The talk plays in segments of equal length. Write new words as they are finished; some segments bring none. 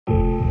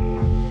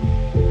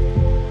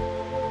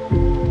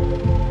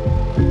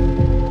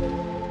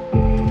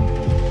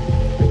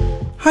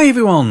Hi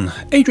everyone,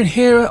 Adrian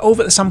here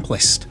over at the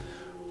Sampleist.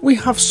 We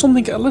have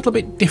something a little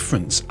bit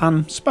different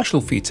and special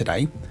for you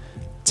today.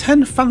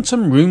 10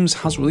 Phantom Rooms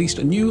has released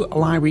a new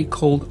library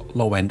called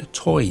Low End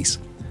Toys.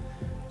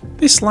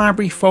 This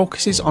library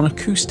focuses on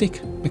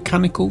acoustic,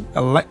 mechanical,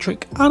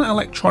 electric and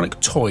electronic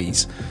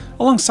toys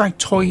alongside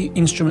toy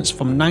instruments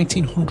from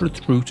 1900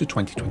 through to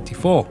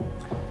 2024.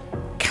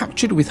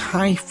 Captured with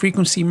high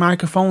frequency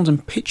microphones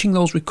and pitching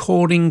those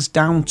recordings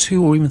down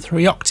 2 or even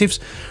 3 octaves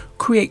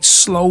creates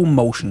slow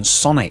motion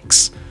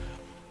sonics.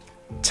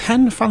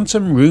 10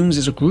 Phantom Rooms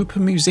is a group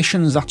of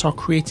musicians that are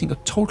creating a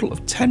total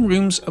of 10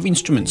 rooms of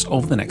instruments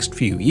over the next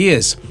few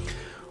years.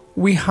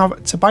 We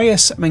have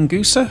Tobias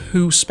Mengusa,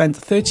 who spent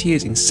 30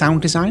 years in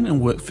sound design and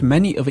worked for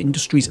many of the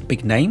industry's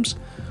big names,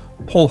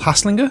 Paul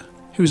Haslinger,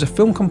 who is a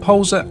film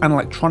composer and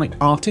electronic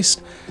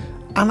artist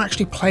and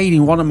actually played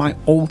in one of my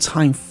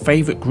all-time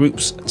favourite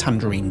groups,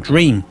 Tangerine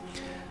Dream.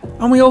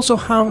 And we also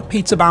have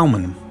Peter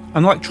Baumann,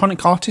 an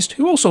electronic artist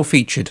who also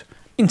featured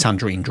in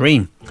Tangerine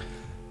Dream.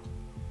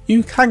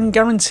 You can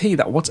guarantee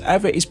that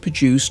whatever is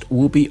produced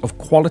will be of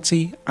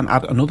quality and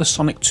add another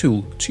sonic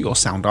tool to your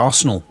sound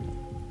arsenal.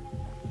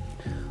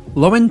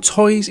 Low End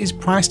Toys is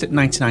priced at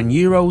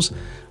 €99,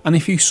 and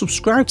if you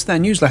subscribe to their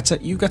newsletter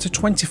you get a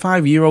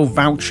 €25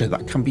 voucher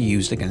that can be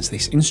used against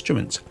this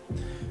instrument.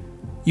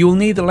 You will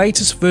need the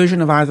latest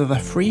version of either the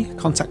free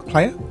Contact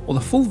Player or the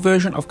full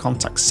version of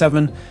Contact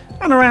 7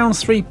 and around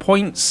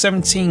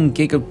 3.17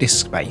 gig of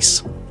disk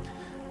space.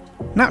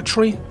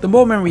 Naturally, the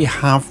more memory you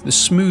have, the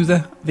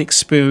smoother the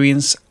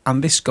experience,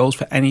 and this goes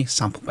for any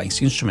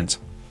sample-based instrument.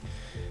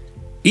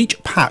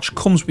 Each patch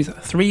comes with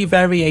 3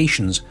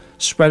 variations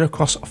spread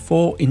across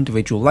 4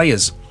 individual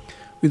layers.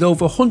 With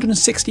over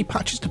 160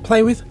 patches to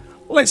play with,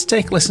 let's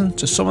take a listen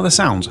to some of the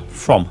sounds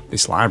from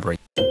this library.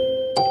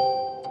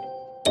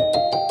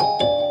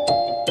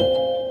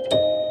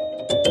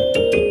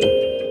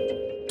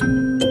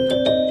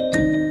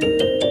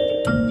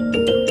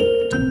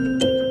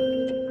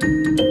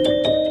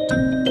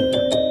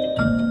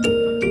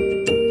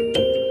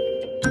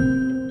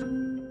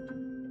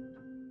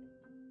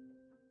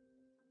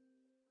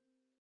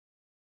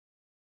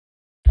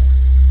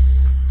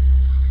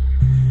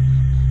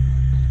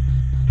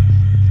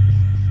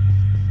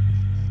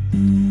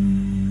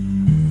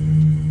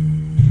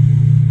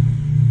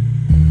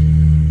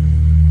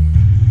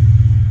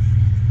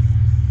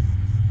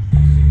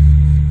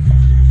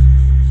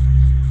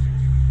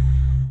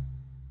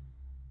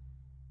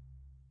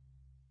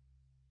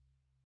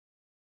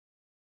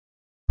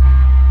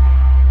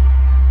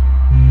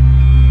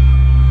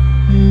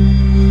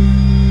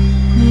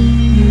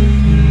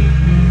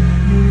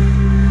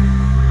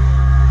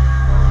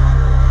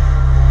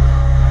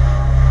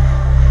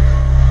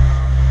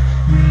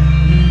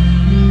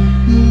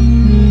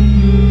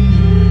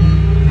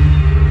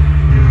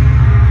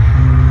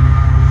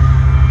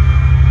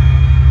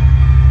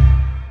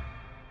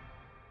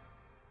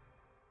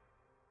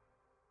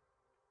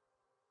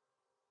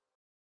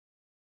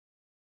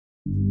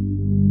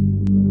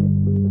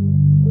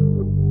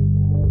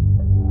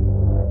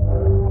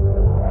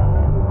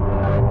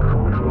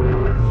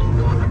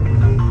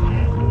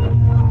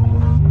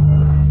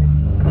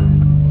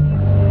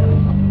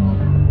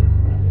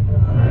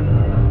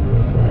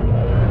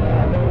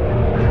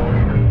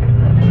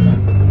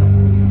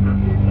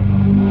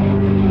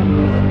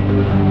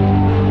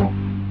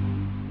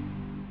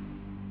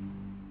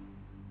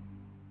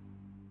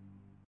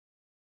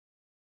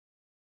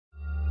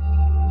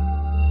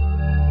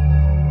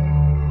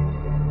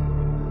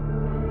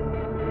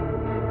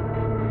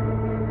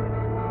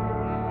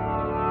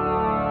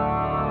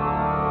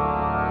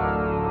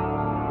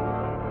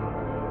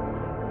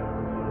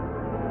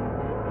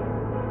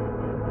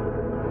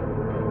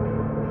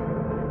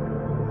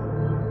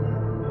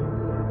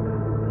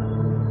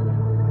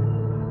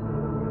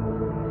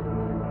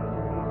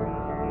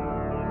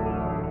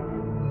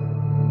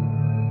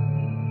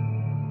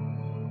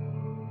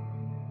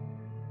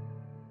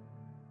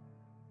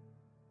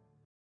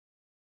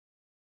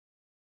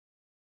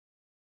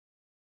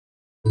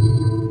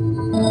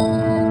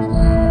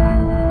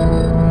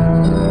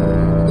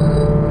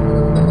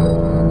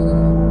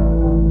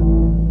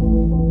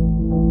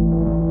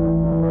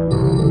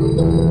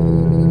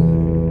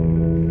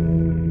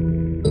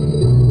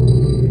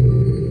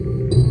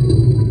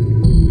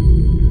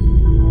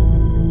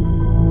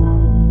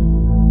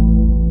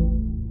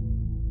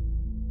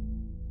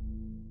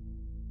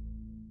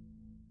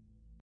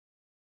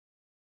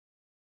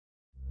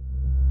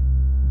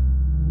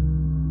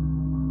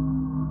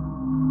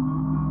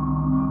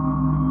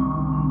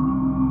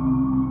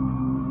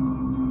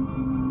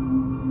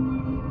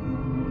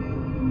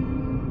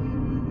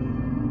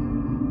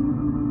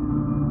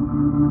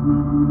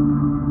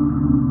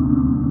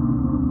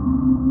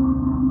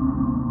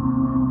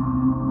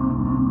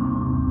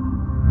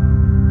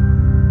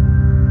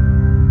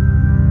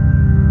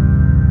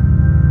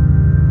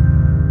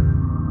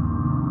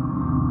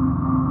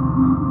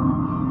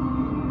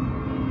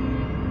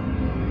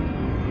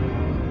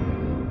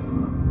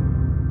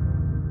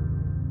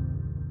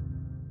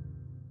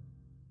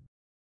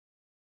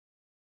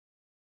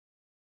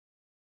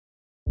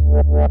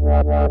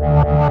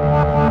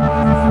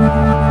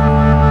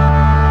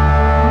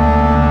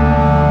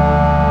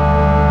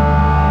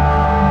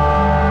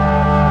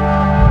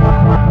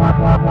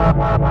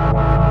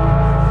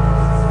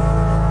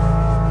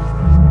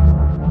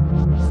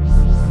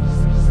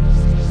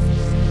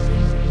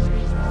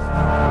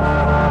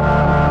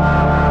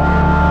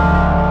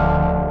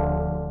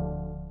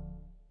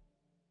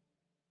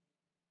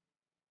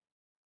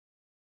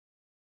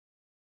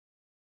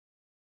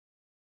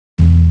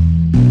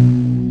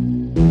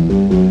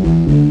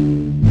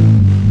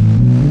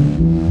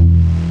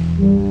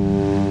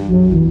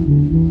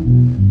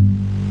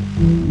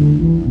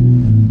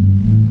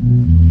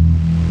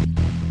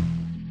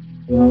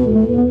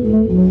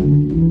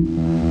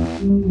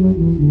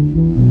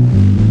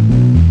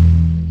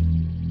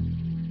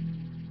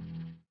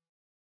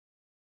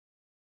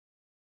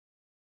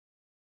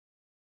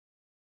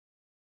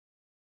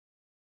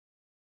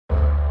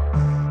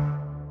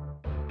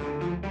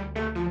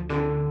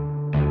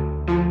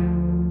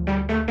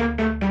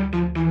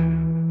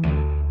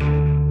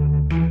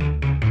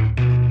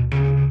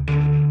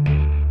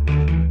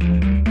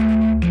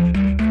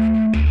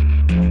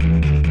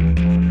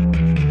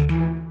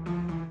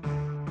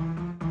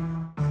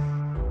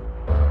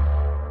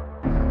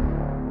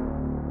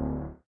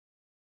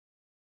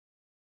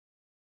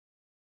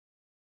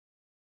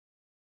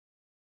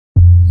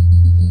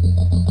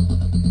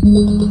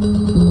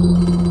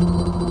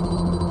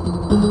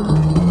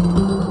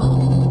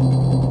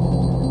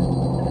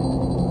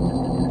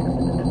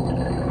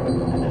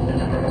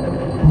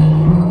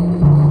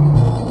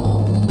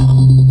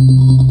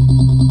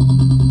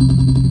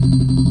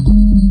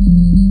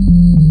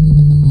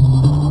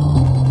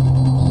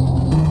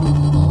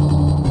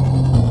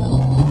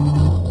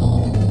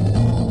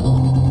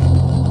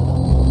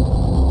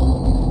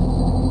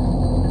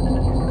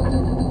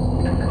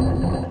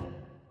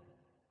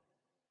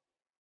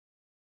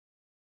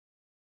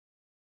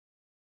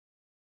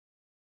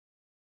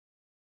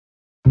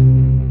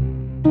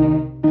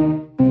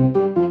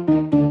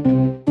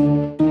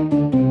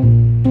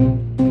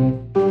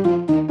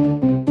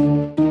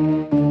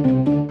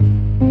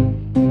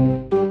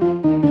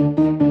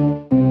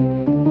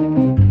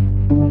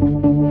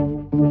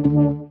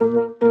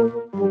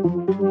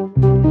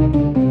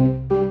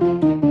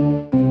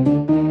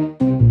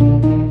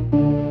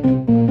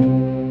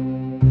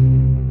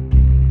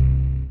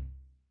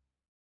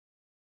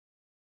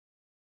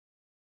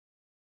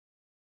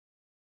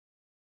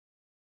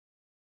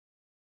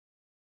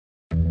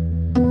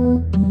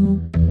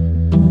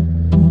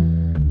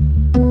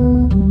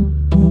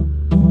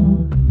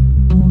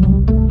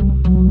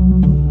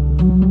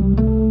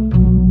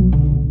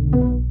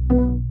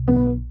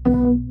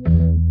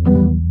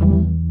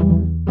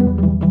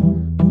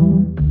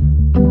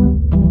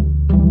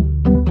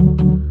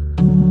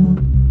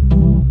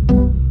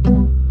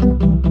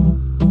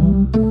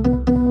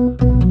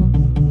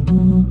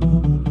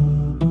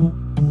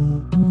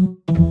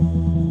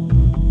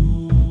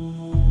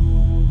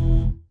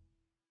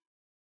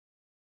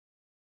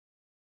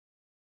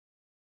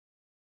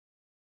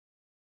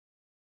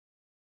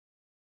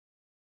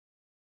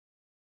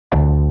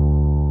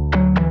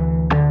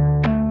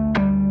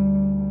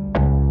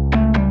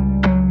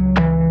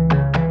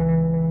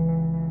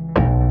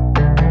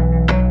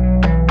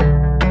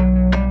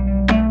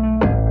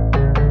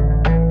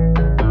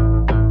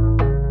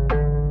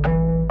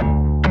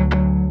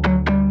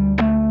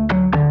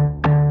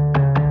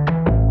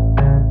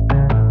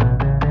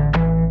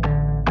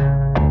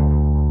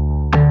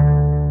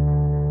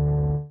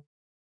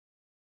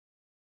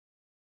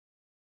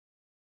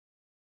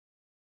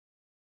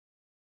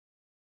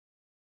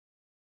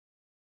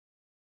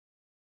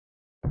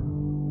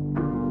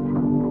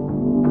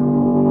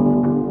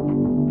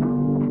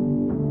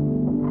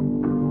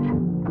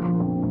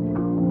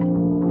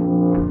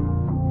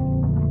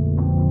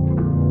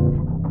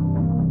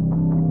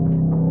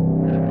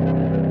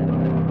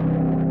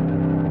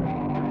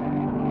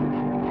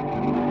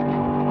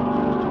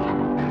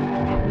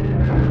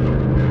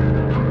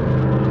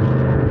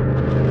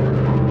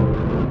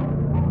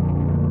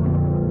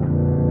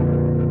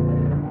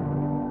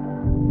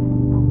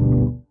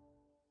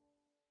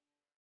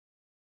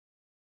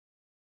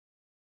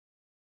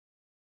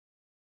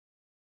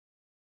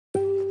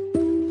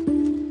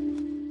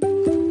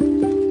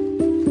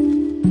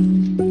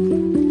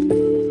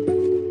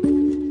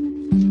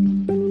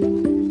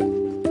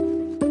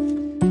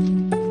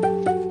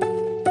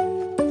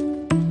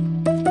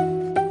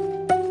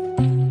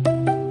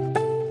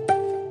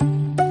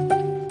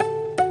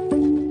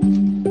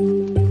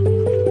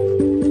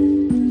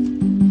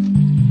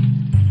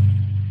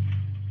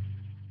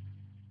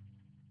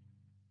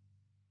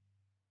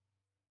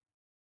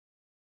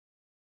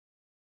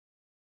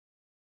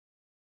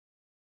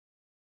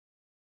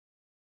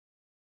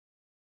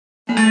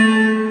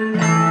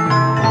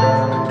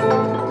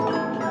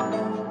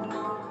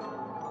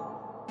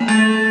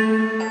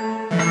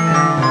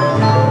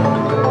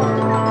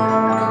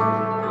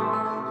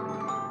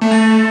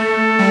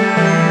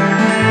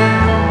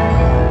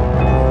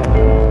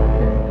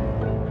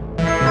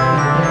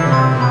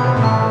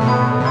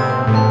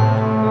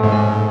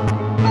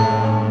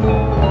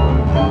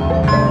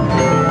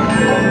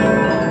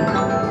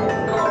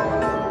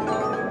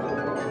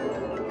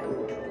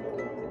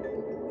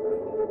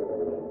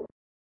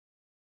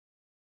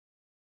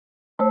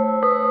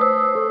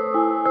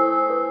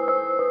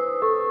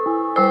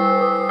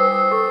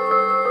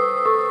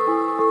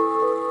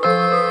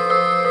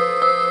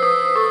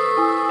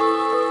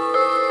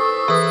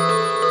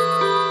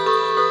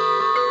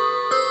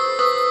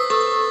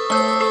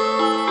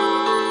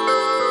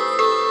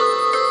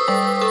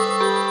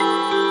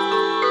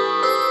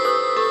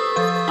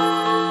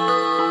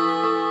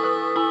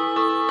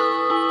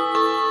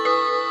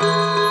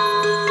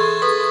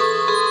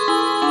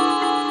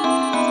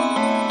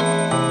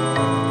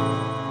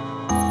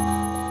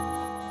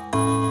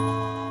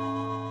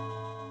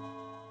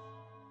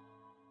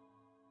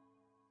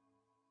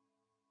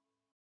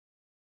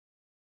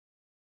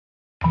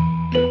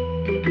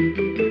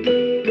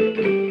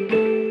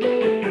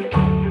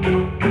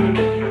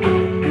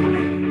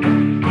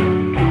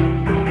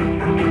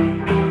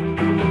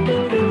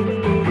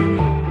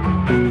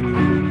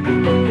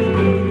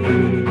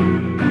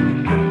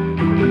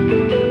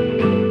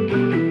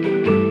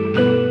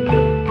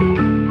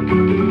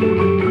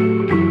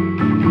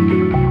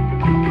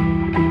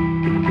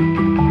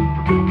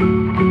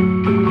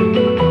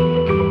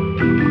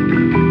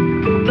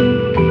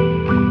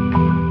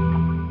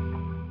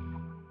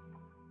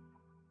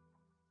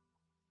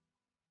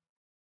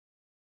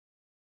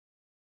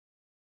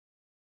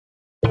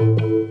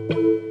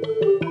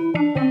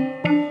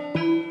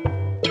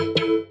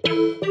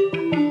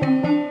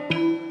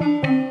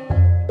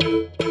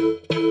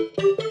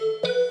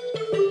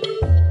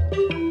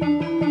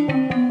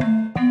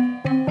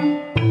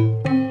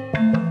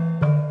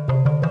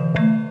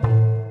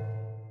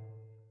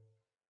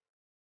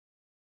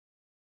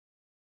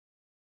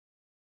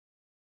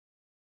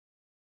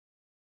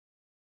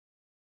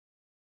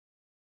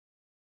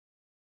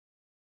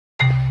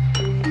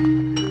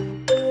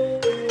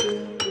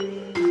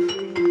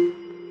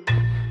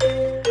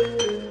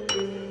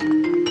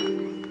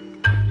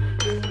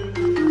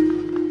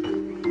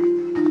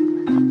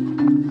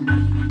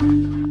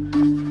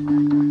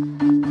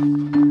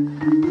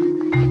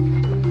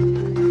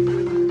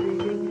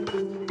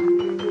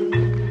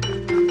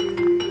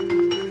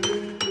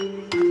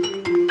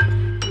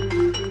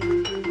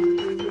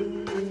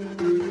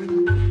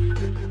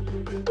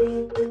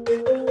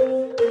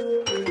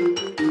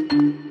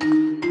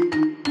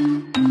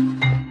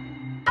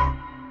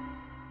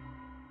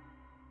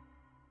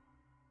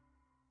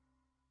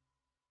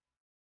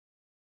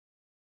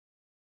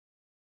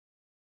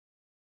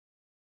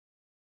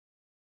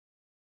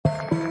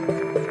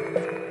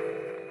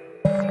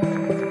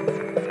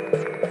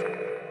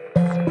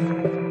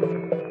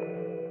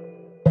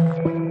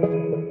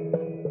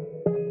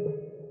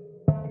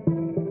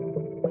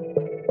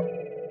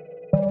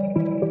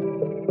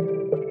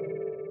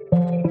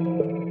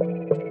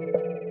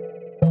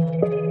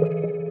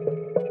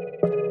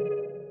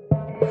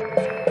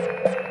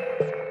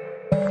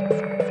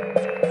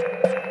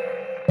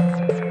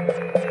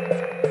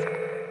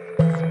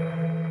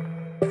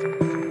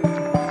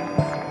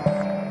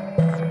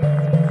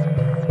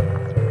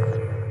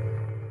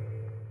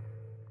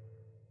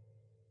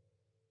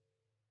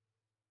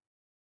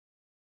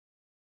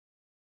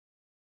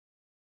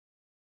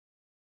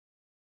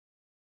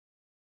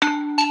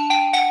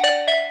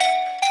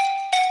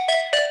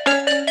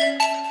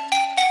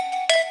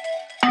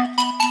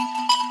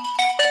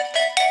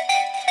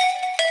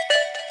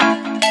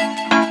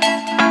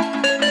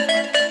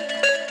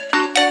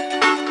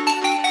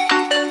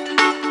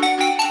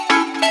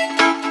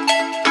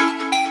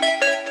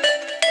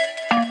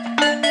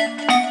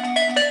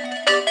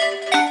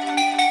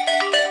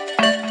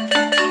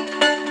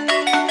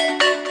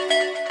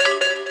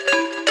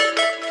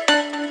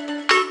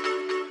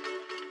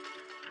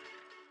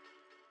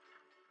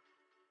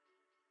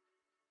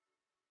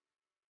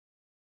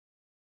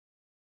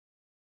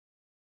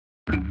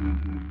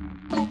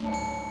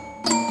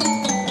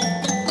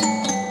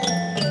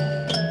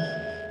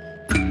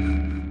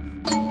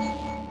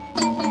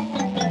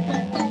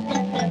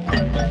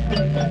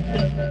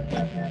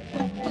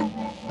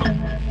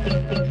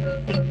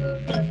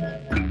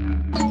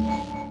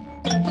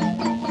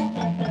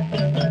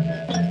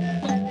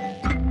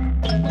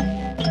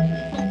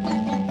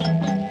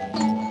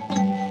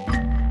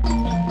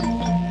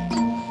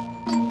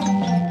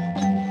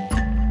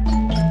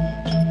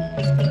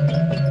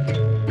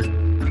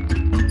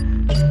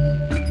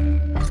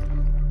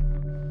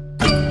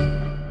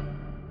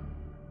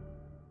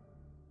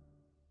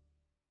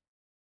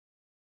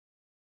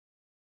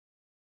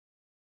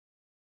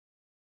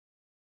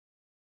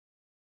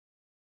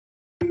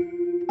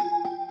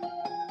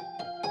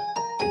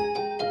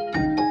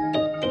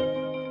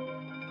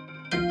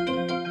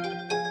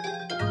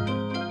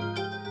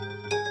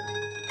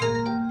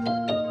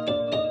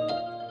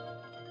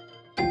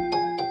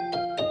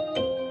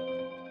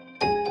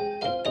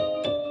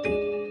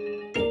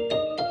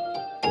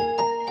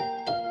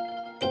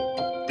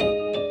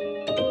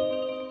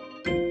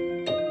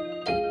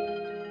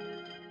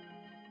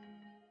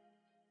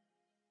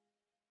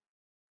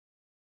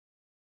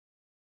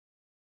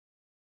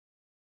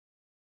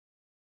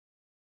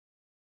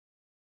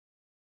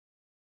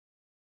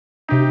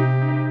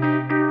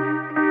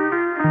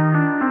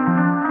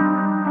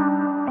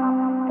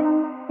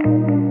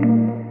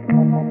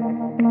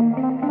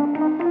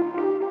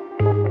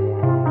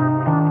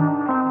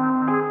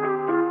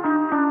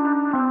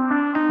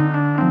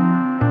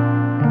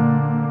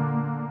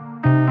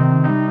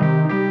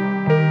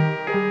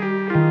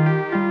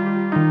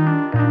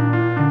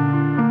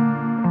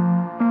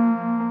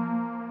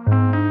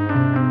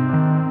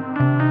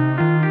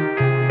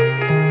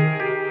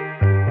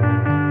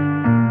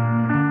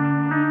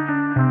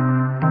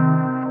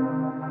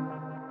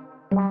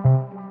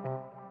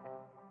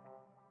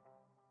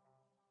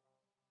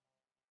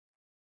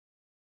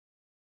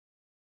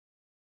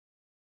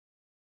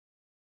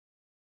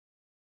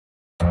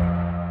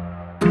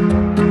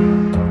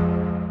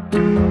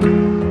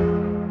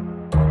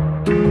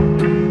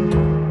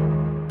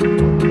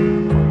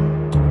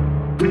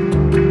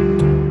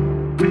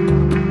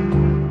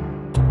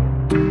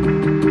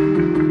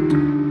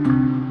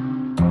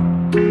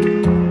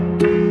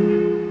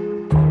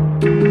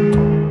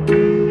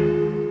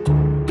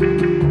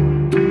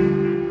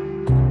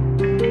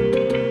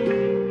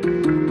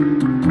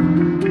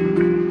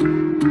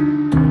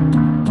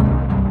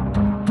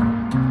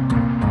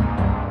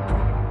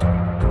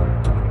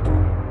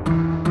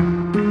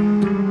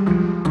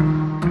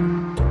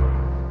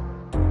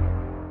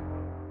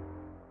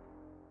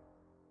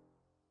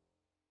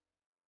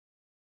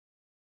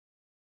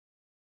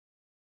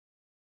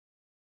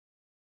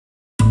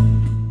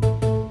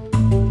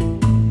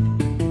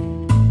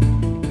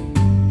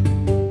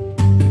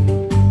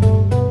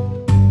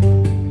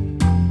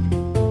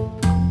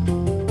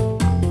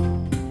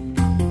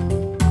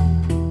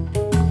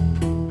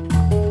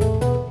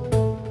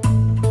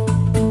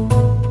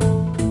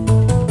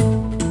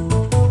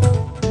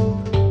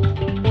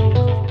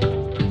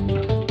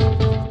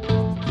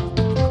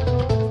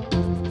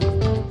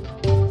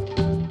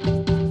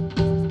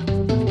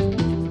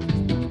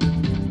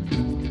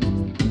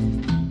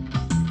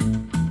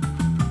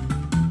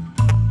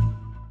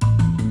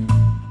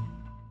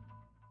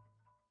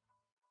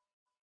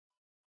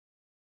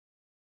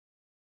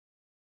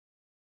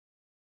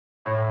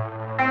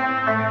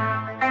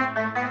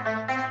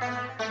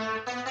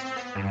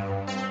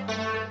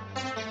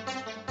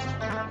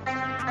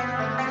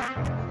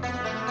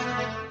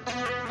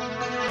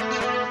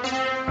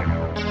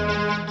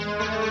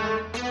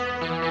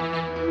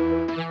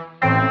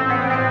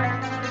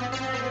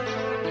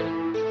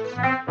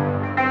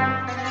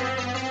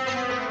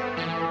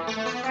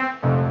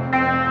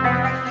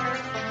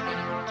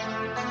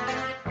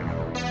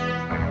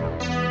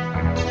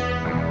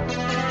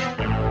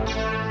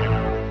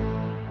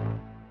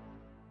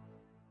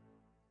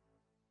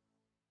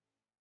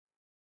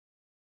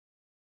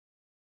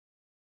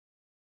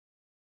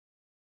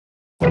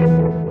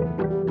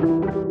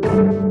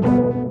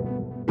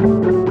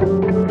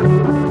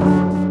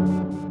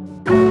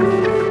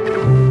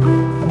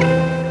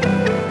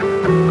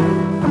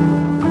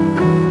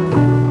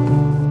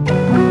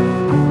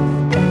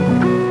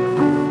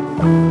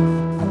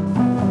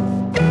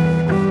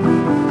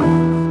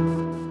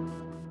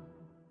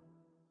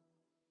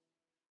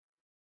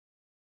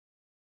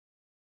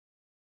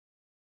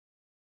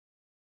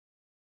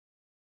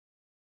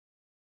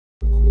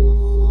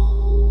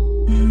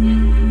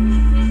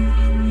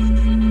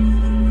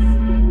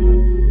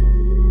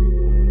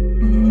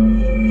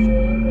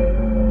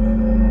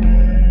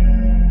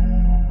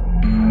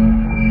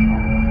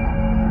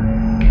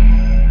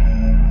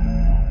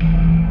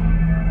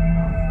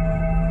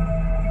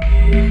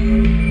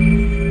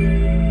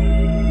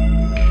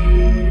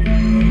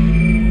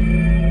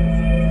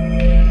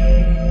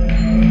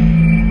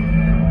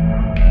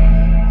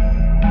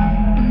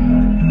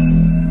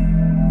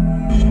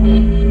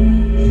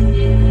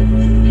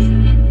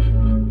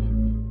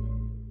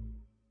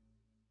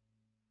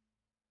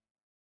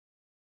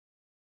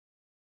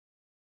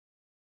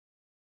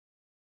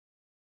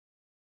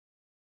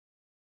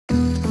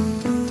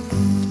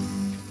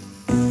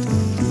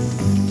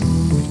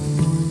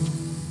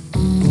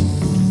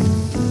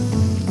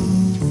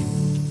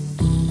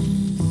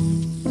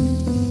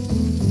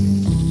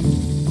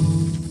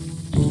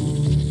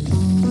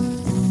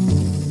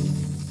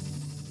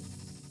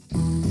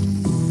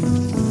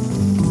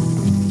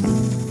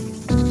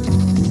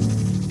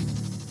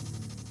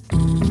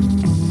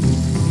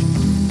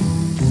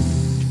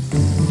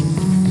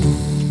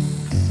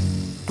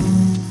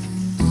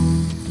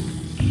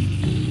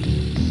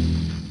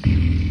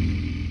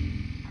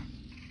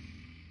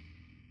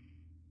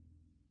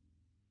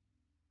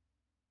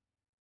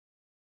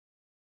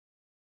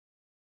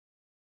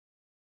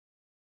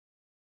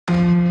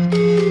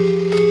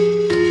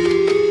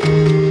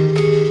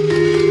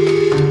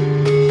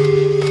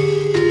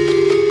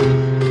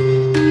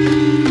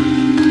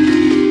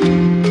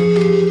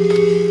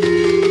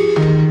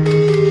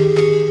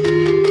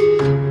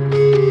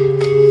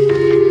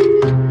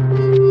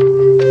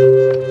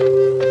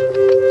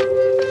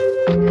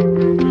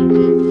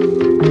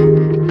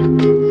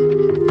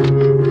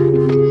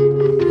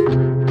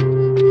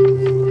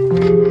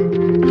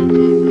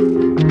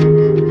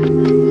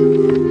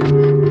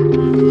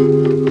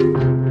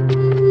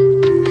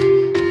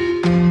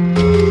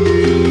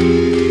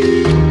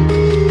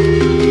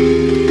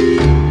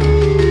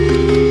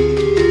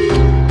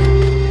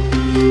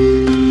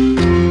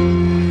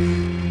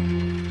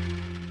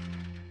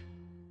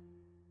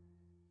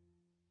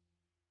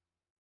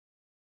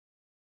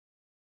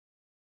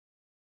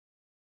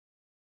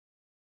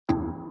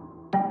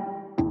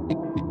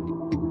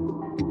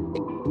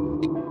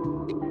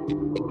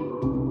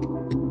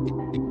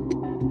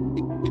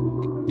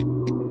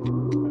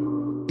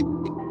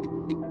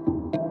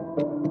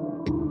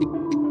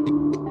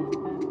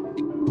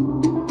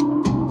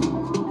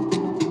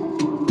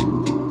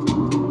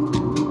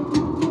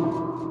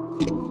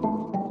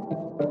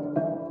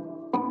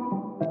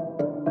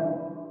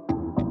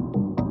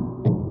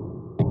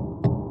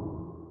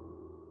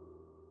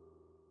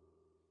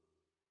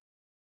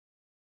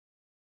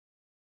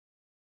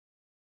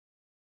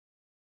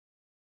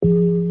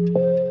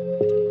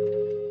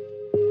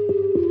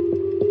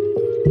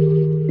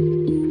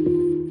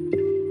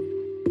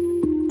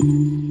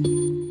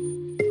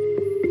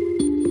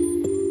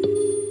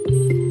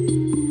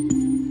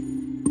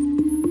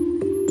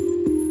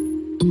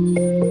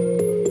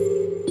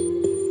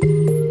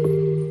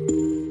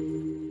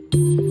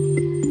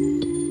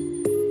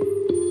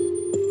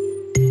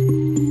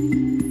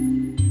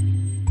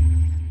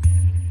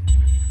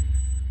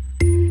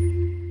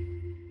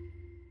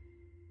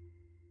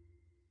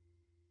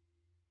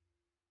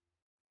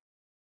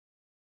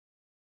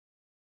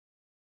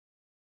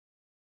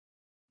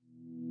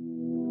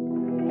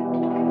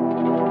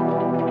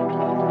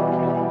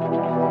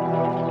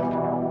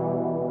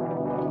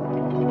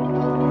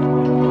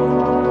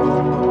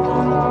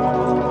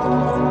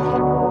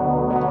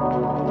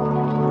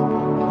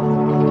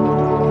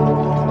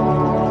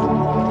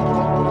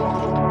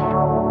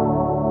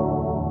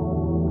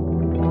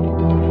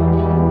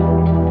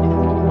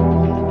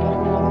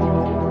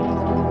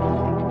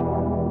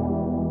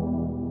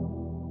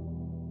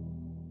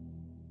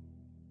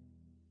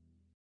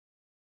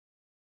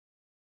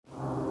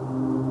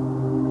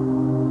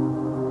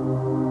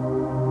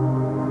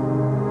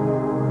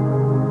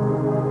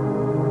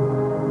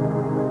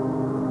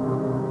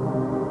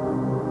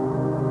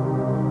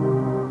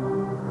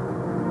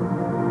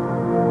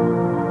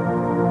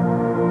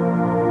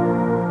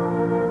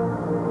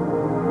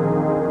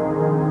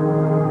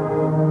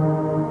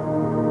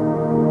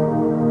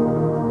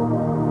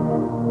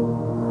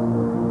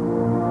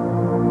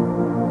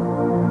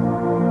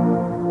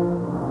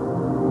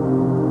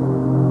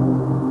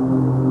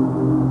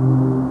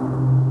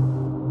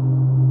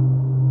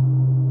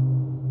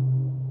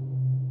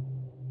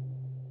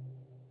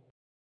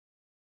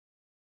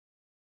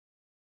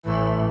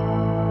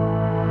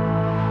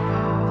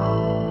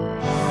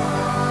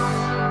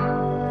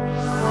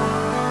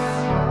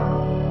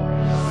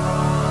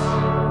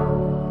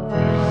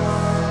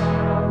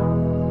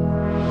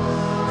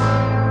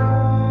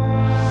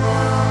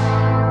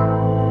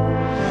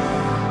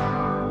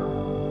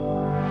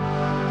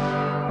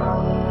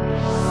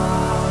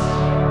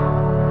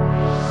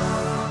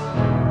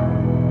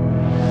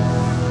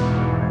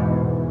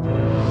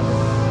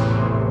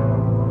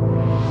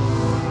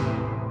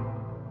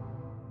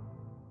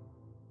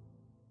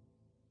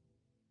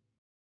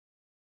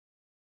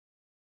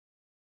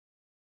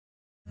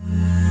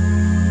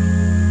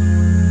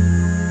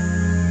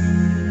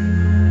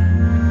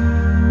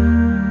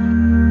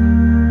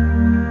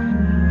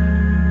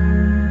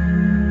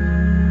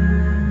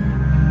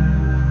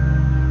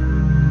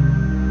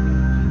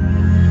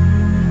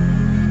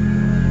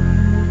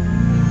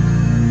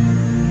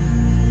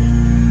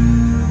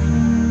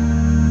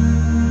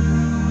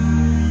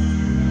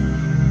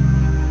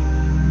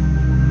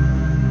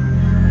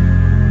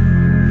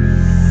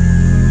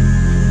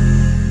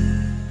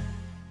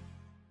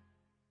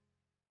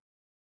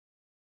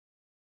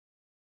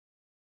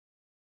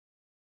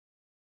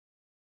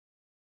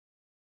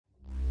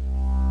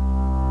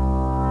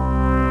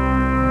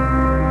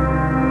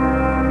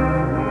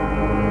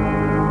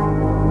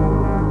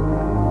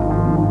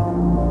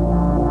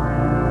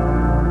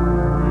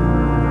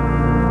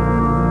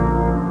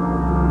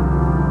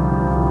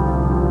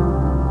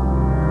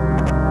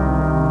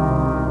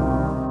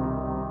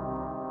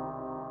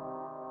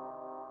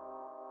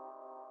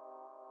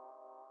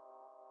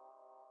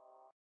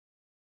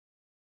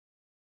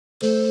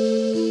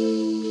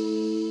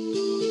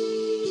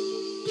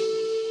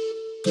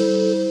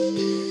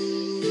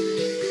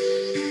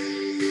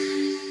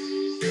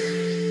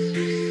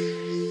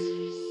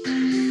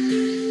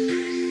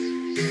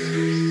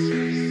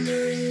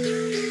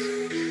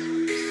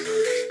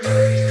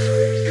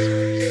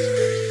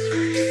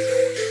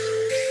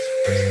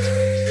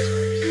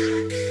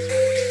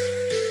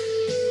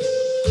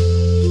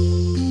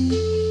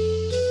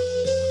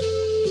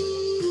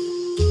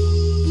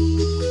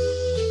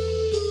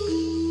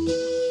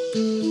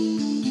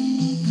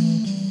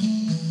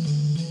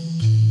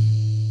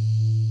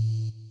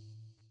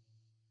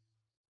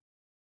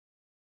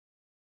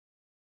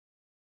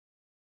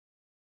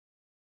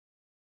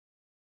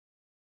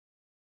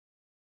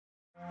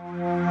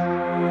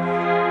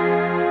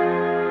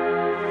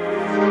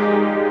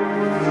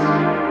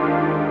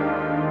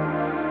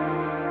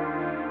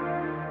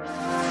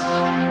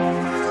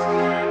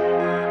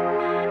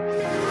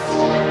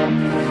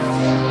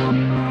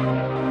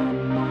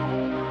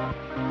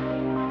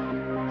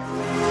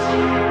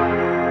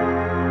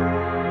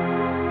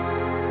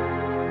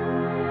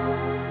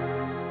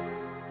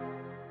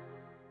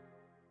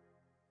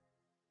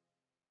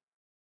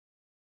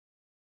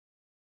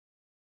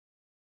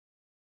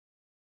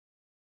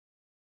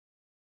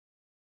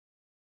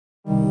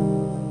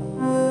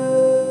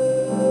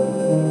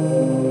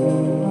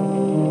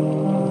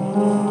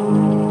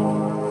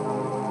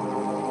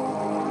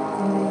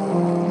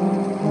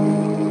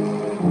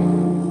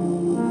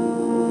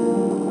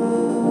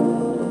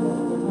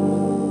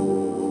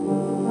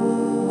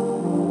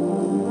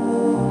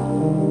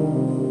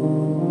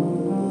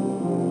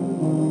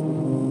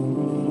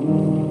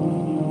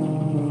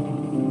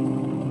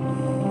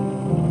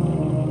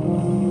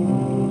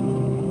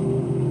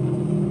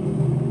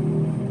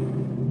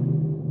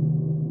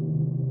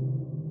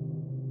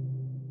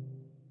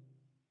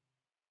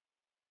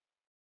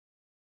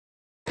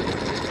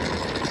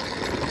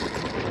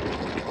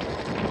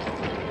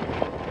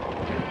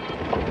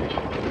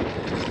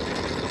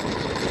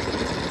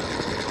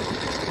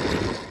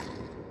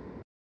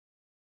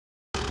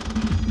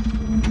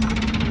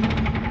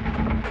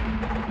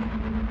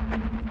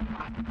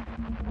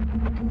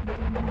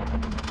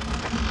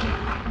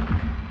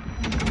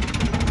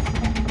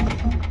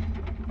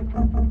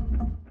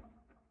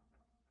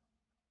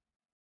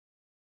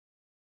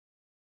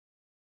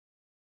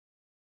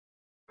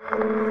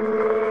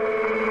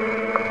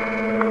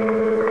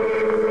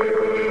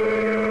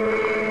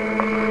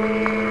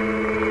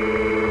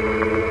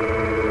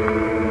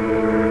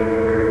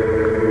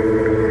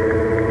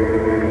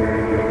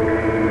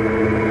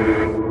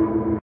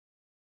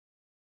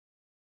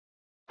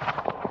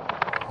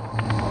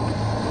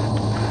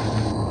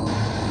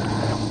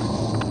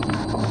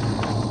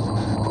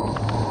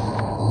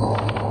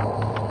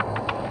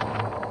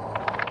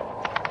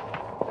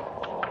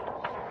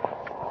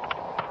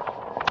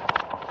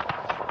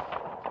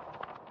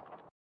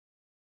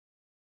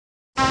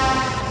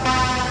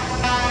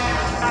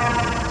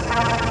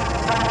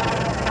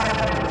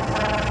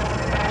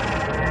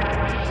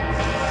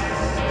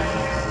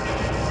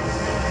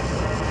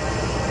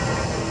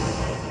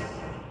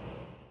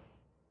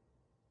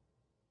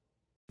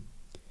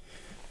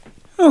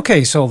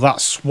 Okay, so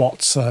that's what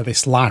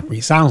this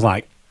library sounds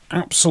like.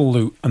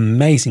 Absolute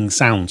amazing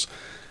sounds.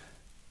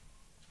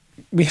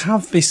 We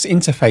have this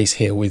interface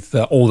here with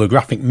all the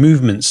graphic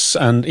movements,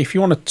 and if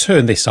you want to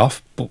turn this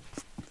off, but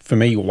for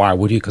me, why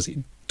would you? Because it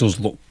does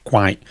look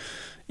quite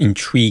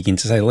intriguing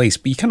to say the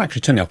least, but you can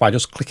actually turn it off by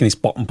just clicking this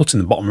button in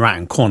the bottom right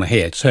hand corner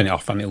here, turn it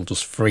off, and it'll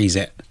just freeze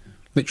it,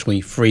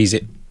 literally freeze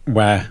it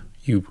where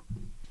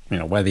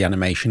where the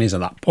animation is at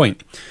that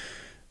point.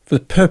 For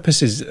the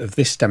purposes of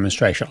this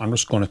demonstration, I'm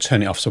just going to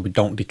turn it off so we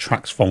don't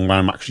detract from where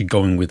I'm actually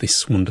going with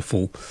this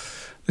wonderful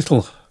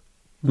little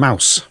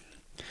mouse.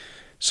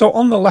 So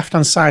on the left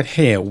hand side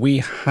here, we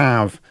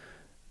have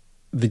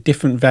the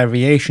different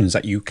variations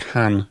that you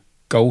can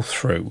go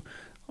through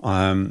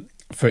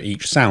for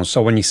each sound.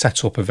 So when you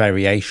set up a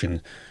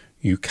variation,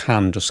 you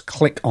can just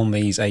click on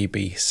these A,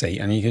 B, C,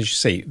 and you can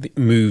see it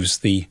moves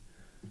the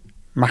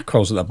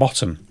macros at the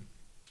bottom.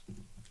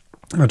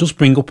 I'll just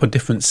bring up a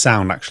different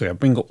sound actually. I'll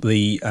bring up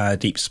the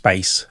deep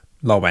space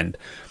low end,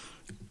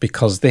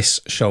 because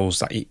this shows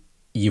that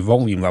your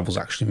volume levels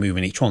actually move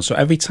in each one. So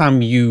every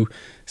time you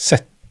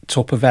set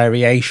up a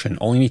variation,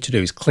 all you need to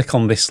do is click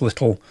on this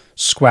little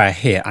square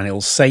here and it'll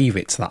save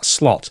it to that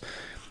slot.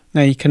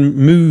 Now you can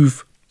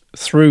move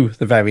through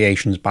the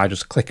variations by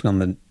just clicking on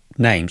the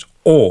names,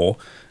 or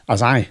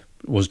as I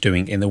was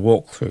doing in the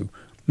walkthrough,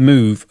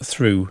 move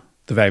through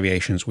the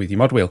variations with your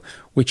mod wheel,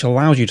 which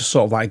allows you to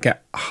sort of like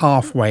get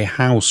halfway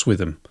house with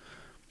them.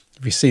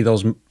 If you see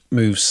those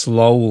move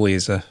slowly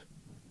as I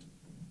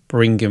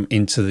bring them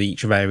into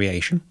each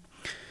variation.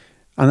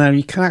 And then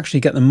you can actually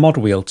get the mod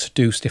wheel to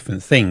do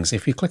different things.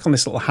 If you click on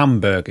this little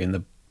hamburger in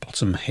the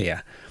bottom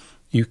here,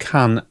 you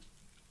can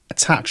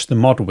attach the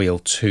mod wheel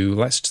to,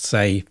 let's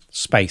say,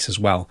 space as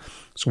well.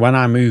 So when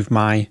I move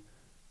my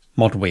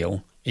mod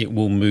wheel, it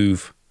will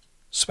move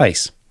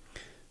space.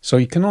 So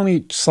you can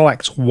only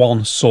select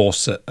one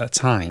source at a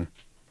time.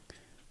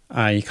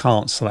 You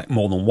can't select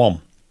more than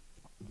one.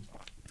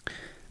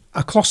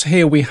 Across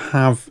here we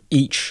have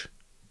each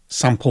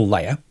sample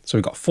layer. So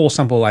we've got 4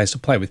 sample layers to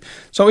play with.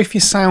 So if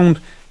your sound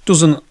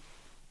doesn't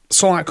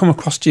sort of like come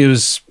across to you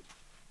as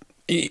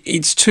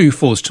it's too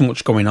full, there's too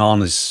much going on,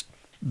 there's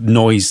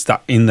noise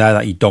that in there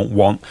that you don't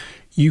want,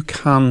 you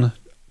can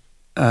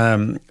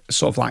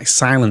sort of like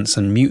silence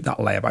and mute that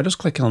layer by just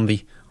clicking on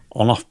the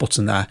on off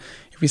button there.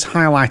 If it's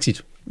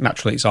highlighted,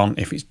 naturally it's on.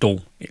 If it's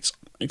dull,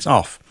 it's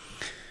off.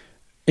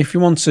 If you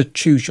want to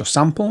choose your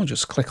sample,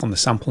 just click on the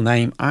sample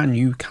name and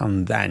you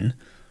can then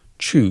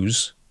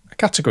choose a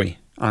category,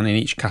 and in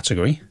each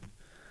category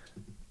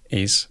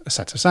is a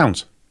set of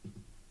sounds.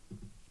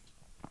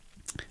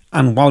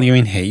 And while you're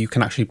in here, you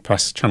can actually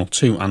press channel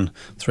 2 and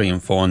 3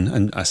 and 4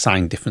 and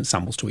assign different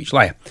samples to each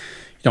layer.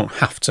 You don't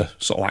have to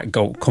sort of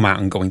like come out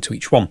and go into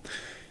each one.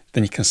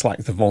 Then you can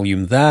select the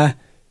volume there.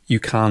 You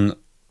can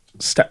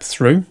step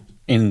through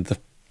in the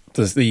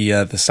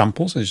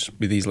samples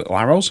with these little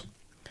arrows,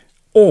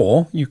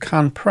 or you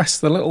can press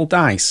the little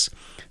dice.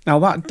 Now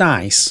that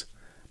dice,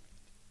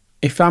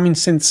 if I'm in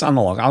synths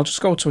analog, I'll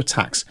just go to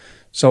attacks,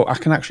 so I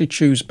can actually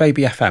choose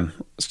Baby FM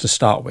to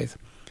start with.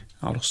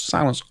 I'll just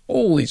silence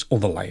all these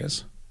other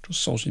layers,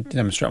 just so to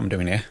demonstrate what I'm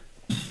doing here.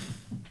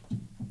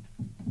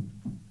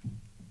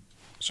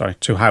 Sorry,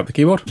 too high up the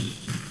keyboard.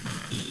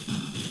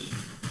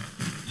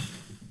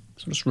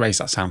 So just raise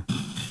that sound.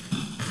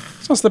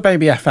 So that's the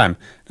Baby FM.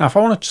 Now if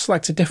I want to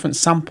select a different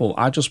sample,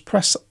 I just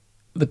press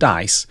the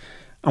dice,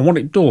 and what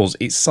it does,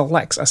 it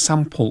selects a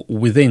sample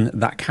within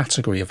that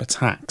category of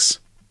attacks.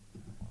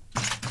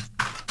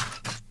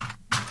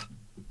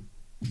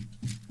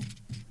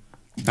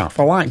 Now if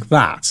I like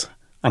that,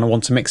 and I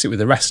want to mix it with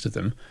the rest of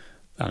them,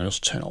 then I'll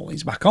just turn all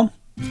these back on.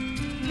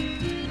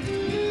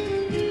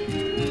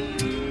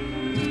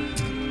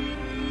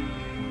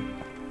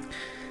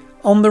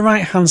 On the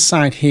right hand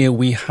side here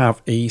we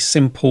have a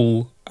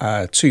simple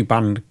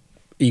 2-band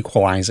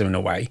equalizer in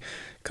a way,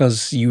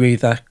 because you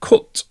either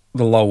cut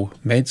the low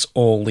mids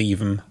or leave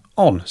them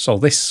on. So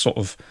this sort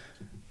of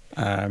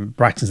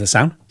brightens the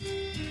sound.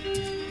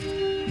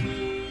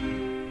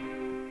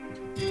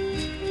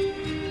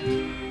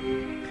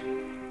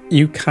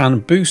 You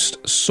can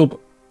boost sub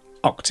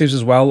octaves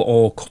as well,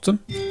 or cut them,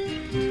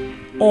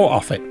 or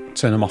off it,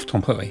 turn them off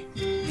completely.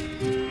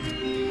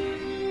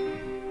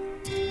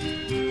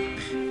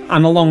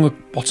 And along the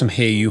bottom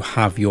here you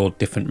have your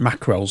different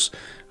macros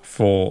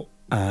for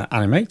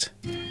animate.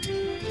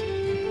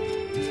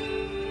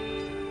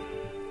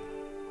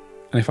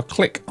 And if I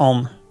click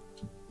on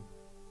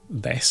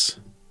this,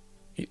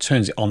 it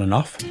turns it on and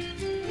off.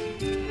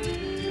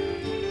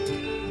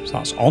 So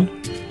that's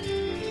on.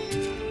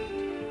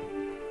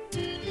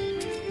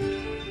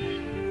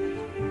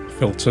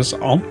 Filters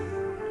on.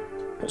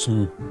 Put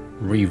some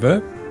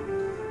reverb.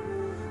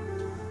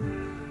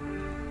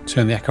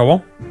 Turn the echo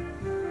on.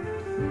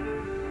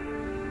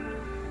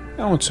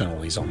 I want to turn all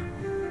these on.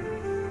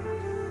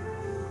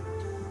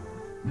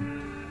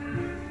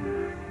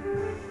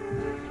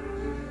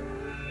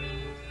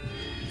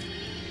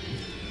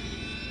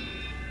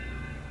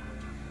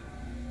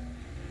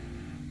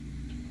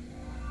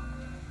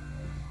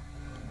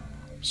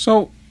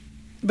 So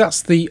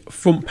that's the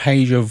front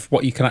page of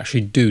what you can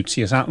actually do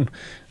to your sound,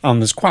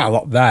 and there's quite a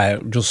lot there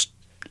just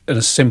in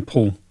a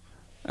simple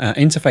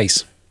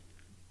interface.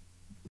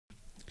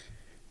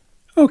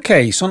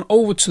 Okay, so on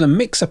over to the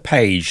mixer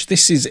page.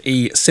 This is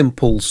a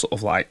simple sort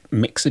of like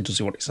mixer,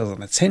 does what it says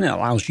on the tin. It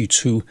allows you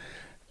to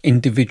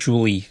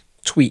individually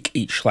tweak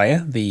each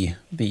layer, the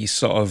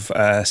sort of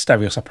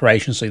stereo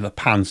separation, so the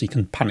pans, you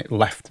can pan it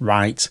left,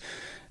 right.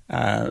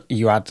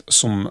 You add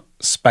some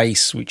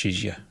space, which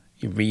is your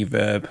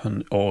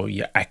reverb or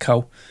your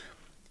echo,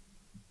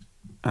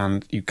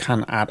 and you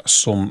can add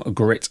some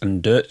grit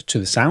and dirt to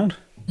the sound.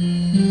 So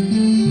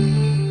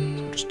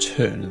just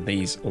turn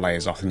these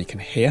layers off and you can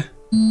hear.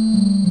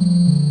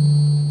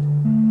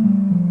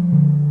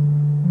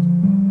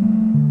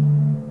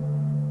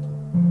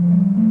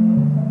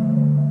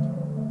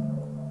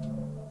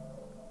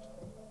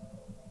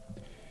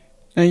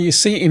 Now you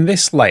see in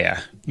this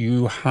layer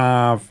you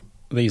have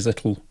these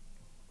little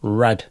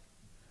red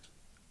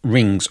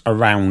rings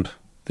around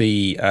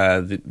the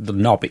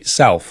knob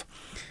itself.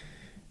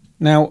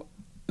 Now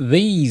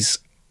these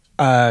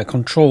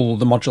control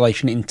the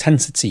modulation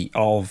intensity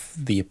of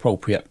the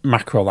appropriate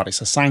macro that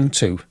it's assigned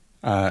to,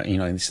 you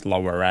know, in this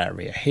lower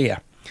area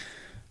here.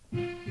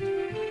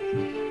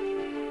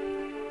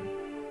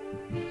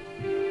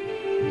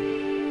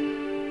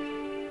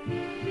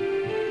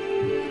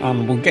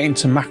 And we'll get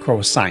into macro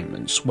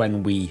assignments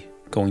when we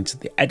go into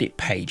the edit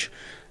page.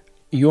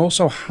 You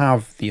also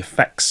have the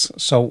effects.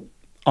 So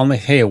on the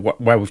here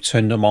where we've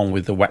turned them on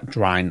with the wet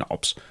dry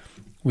knobs,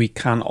 we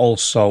can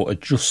also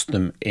adjust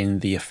them in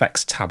the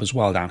effects tab as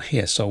well down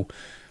here. So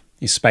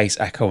your space,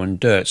 echo and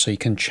dirt, so you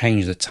can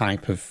change the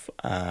type of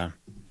dry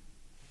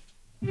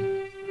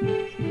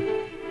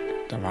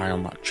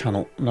on that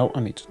channel. No, I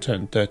need to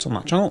turn dirt on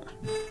that channel.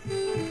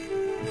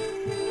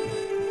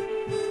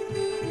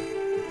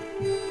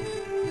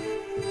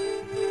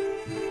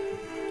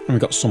 And we've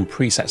got some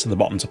presets at the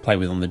bottom to play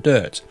with on the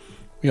dirt.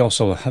 We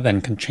also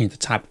then can change the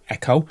type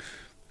echo,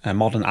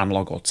 modern,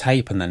 analog or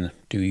tape, and then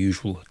do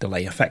usual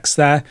delay effects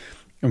there.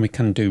 And we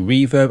can do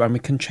reverb, and we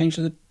can change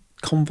the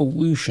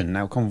convolution.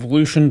 Now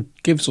convolution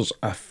gives us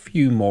a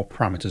few more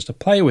parameters to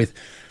play with,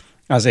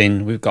 as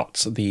in we've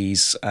got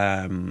these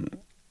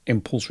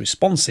impulse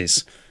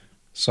responses.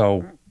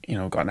 So, you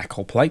know, we've got an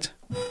echo plate.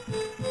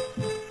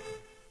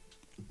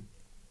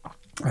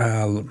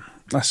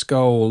 Let's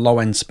go low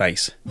end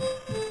space.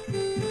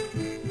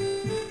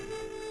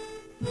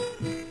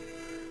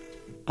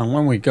 And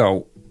when we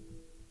go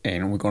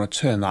in, we're going to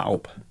turn that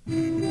up.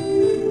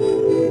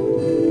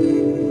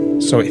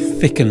 so it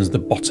thickens the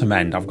bottom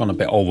end. I've gone a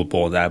bit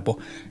overboard there, but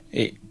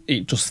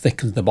it just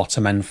thickens the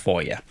bottom end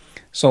for you.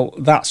 So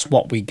that's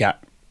what we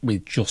get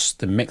with just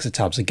the mixer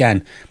tabs.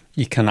 Again,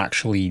 you can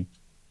actually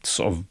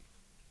sort of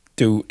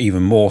do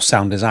even more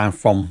sound design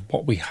from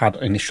what we had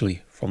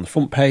initially from the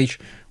front page.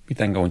 We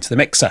then go into the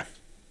mixer.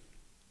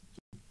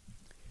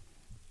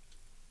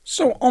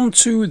 So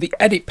onto the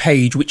edit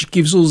page, which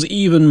gives us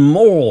even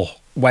more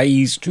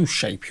ways to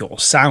shape your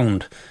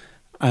sound.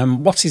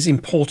 What is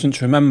important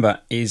to remember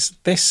is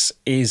this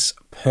is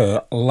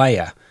per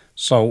layer.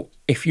 So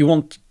if you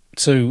want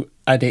to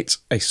edit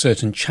a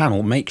certain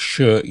channel, make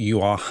sure you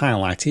are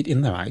highlighted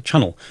in the right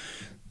channel.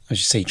 As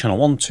you see, channel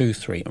 1, 2,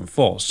 3 and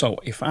 4. So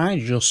if I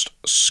just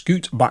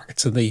scoot back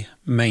to the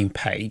main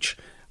page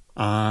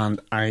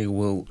and I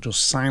will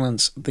just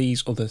silence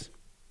these other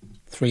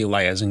 3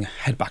 layers and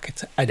head back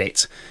into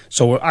edit.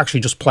 So we're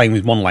actually just playing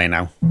with one layer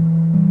now.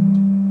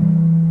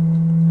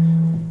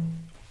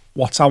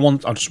 What I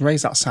want, I'll just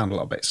raise that sound a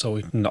little bit so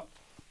we're not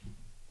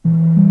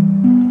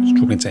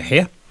struggling to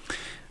hear.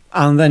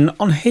 And then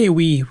on here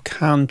we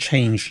can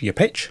change your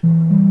pitch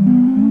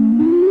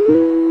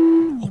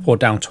up or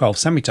down 12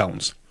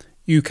 semitones.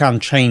 You can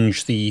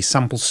change the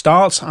sample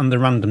start and the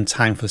random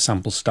time for the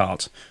sample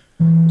start.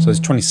 So there's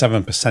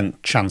 27%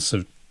 chance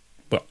of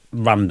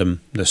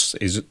randomness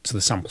is to the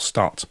sample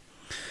start.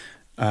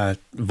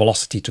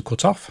 Velocity to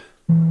cut off.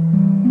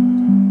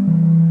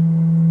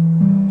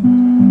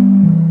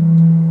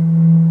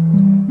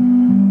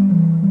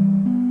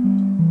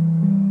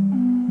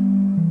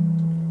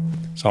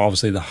 So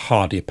obviously the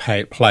harder you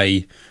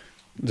play,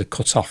 the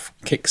cutoff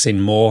kicks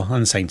in more,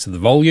 and same to the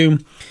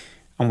volume.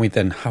 And we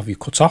then have your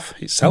cutoff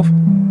itself.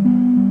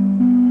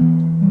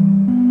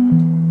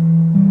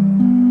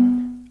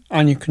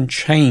 And you can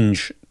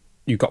change,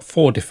 you've got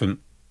 4 different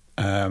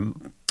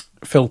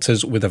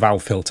filters with a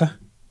valve filter.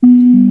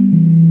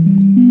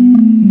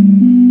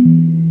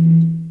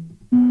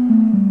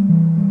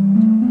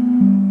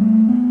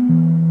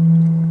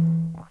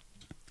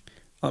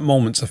 At the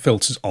moment the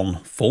filter's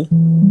on full,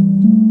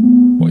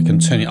 but you can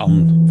turn it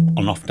on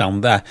and off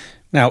down there.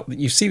 Now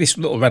you see this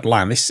little red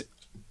line, this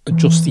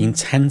adjusts the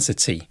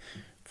intensity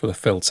for the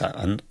filter,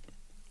 and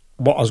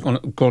what I was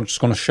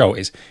just going to show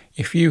is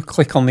if you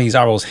click on these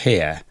arrows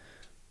here,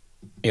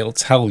 it'll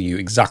tell you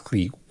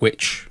exactly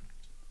which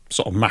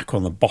sort of macro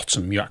on the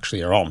bottom you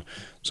actually are on.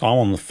 So I'm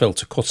on the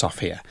filter cutoff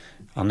here,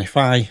 and if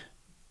I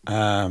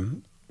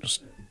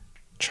just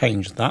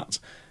change that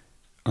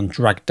and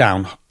drag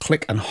down,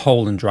 click and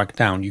hold and drag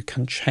down, you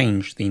can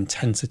change the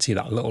intensity,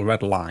 that little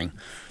red line.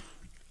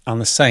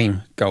 And the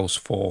same goes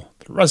for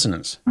the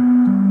resonance.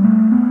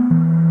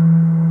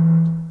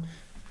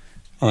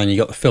 And then you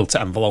got the filter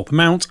envelope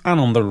amount, and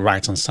on the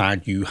right hand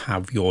side you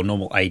have your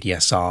normal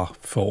ADSR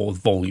for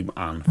volume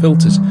and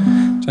filters.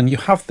 And you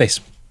have this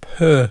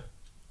per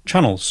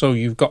channel, so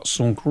you've got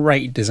some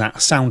great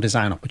sound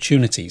design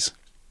opportunities.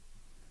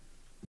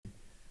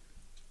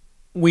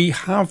 We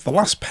have the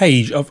last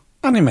page of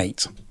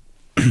animate.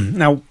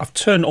 Now I've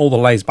turned all the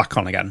layers back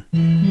on again,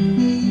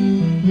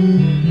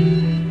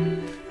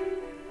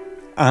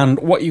 and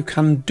what you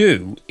can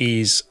do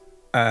is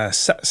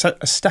set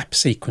a step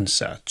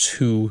sequencer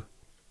to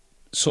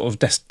sort of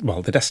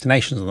the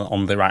destinations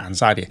on the right hand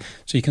side here.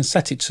 So you can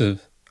set it to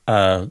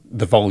the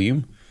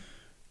volume,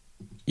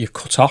 your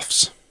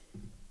cutoffs,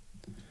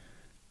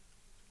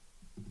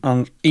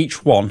 and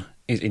each one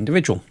is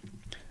individual,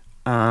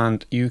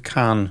 and you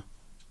can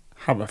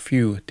have a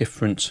few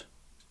different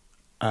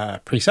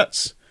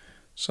presets.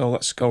 So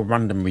let's go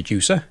random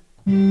reducer.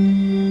 You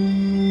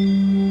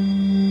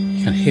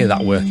can hear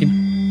that working.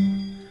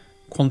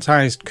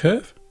 Quantized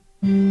curve.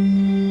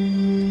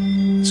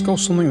 Let's go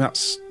something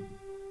that's,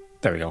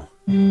 there we go.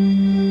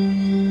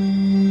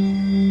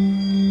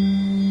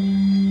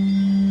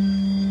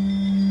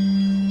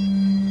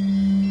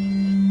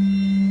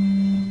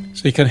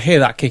 So you can hear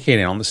that kick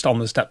in on the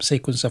step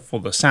sequencer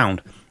for the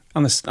sound,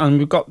 and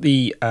we've got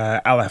the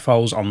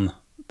LFOs on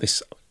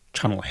this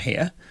channel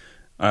here,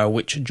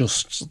 which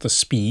adjusts the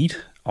speed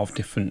of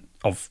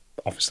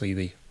obviously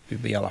the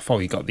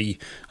LFO. You got the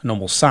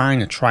normal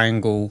sine, a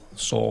triangle,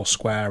 saw,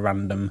 square,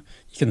 random.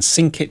 You can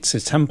sync it to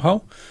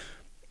tempo,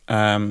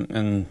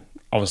 and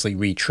obviously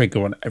re-trigger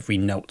when every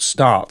note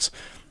starts,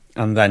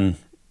 and then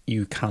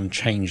you can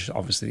change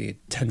obviously the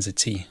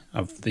intensity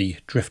of the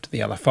drift of the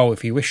LFO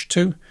if you wish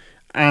to,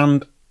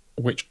 and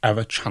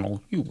whichever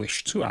channel you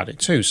wish to add it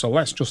to. So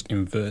let's just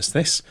inverse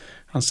this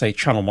and say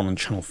channel 1 and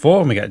channel 4,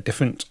 and we get a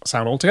different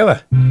sound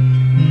altogether.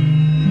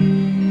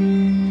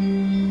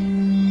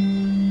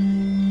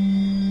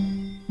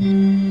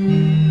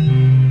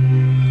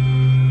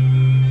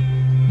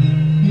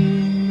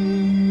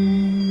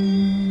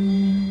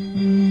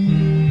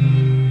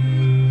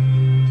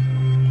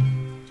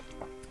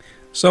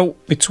 So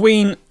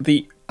between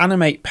the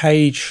animate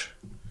page,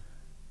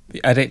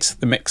 the edit,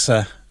 the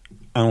mixer,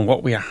 and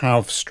what we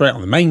have straight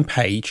on the main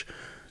page,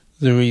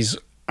 there is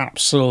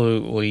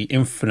absolutely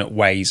infinite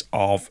ways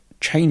of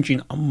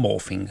changing and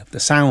morphing the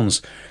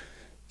sounds.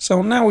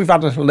 So now we've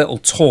had a little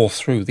tour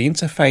through the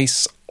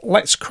interface,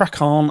 let's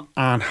crack on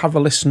and have a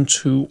listen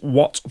to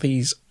what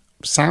these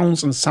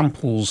sounds and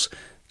samples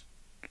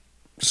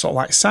sort of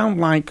like sound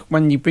like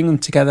when you bring them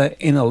together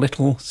in a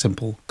little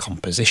simple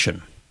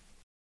composition.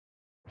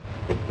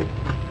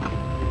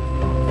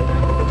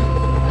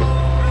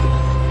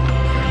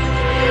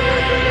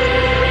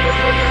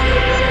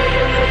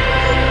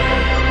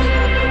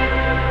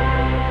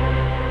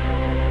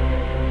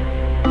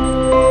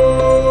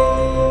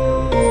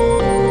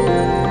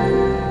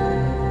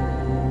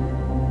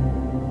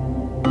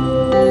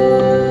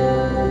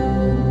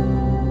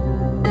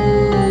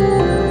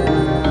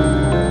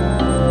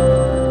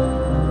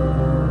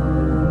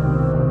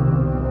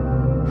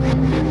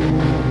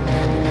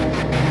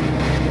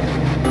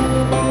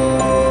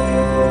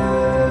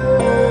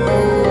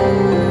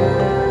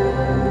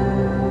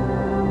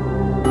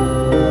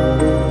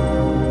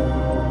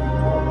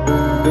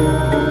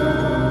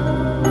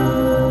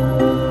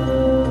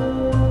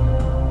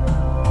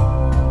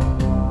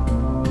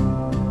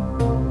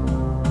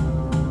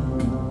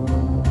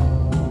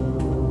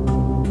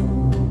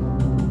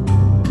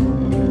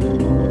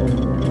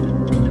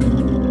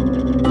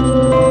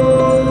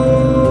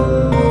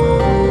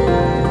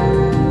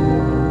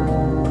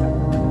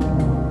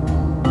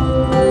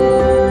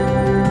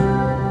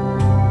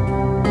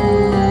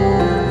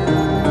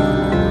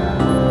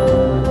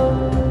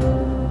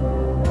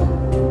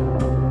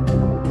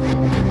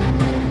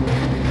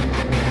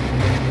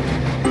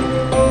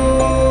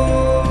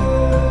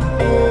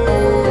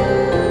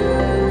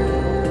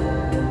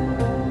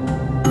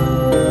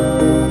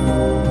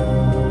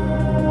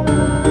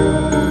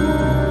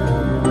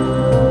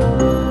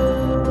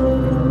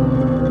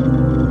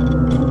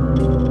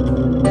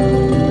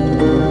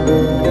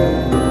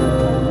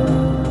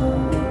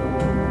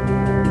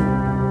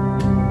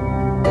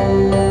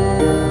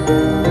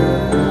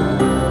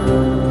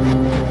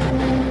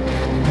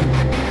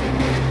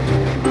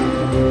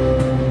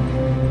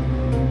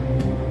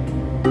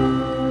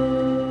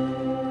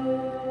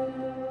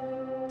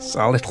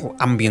 A little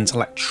ambient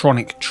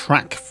electronic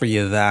track for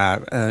you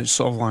there,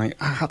 sort of like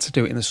I had to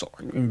do it in a sort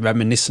of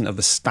reminiscent of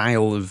the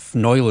style of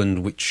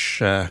Neuland,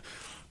 which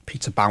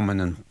Peter Baumann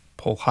and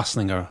Paul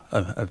Hasslinger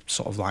are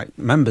sort of like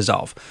members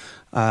of.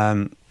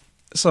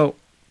 So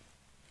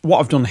what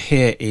I've done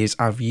here is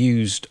I've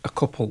used a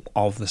couple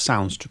of the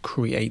sounds to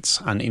create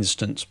an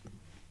instant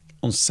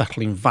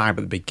unsettling vibe at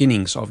the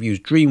beginning. So I've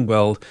used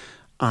Dreamworld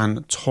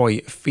and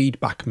Toy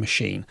Feedback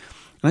Machine,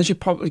 and as you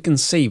probably can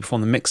see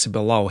from the mixer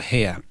below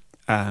here,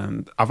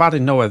 I've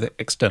added no other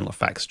external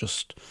effects,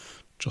 just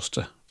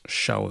to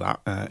show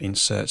that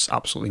inserts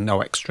absolutely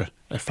no extra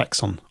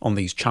effects on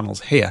these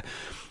channels here.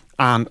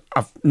 And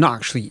I've not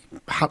actually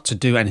had to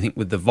do anything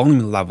with the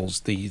volume levels.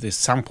 The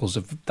samples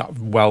of that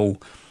well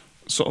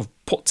sort of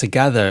put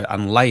together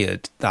and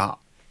layered that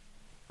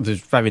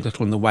there's very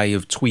little in the way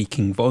of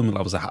tweaking volume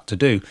levels I had to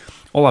do.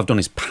 All I've done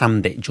is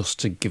panned it just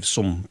to give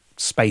some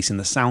space in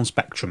the sound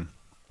spectrum.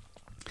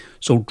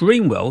 So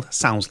Dreamworld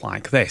sounds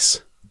like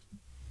this.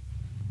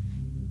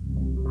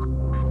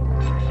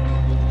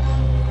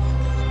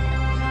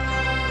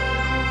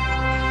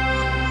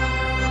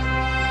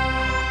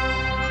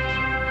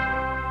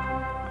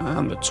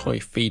 And the Toy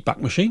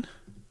Feedback Machine.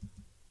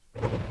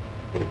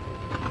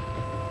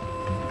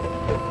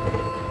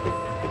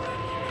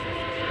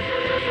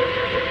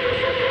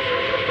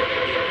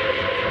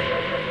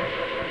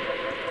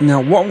 Now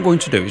what I'm going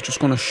to do is just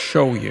going to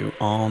show you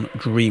on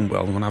Dreamworld.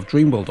 I'm going to have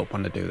Dreamworld up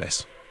when I do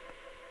this.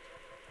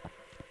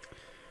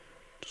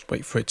 Just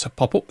wait for it to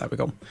pop up. There we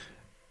go.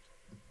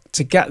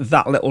 To get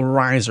that little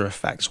riser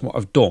effect, what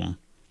I've done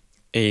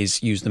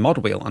is use the mod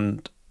wheel,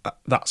 and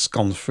that's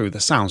gone through the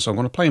sound. So I'm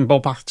going to play them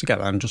both back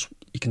together, and just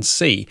you can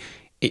see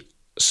it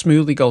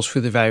smoothly goes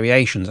through the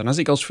variations, and as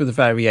it goes through the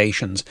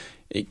variations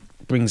it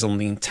brings on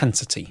the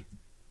intensity.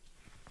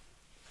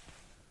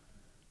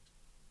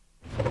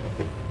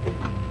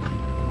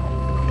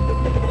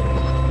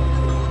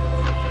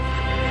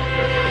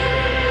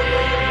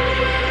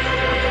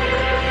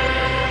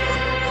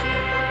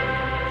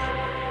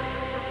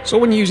 So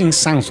when using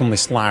sounds from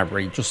this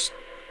library, just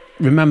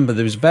remember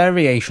there's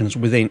variations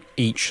within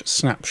each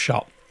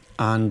snapshot,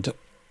 and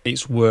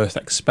it's worth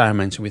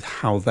experimenting with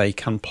how they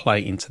can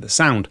play into the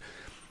sound.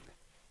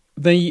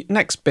 The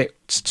next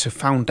bit to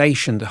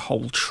foundation the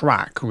whole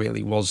track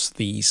really was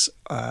these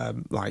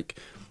like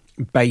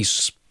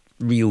bass,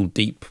 real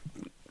deep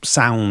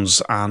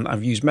sounds, and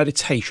I've used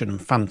meditation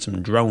and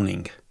phantom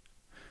droning.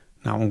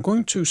 Now I'm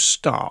going to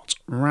start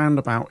round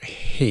about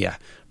here,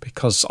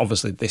 because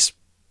obviously this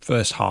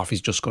first half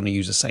is just going to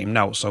use the same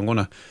note, so I'm going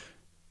to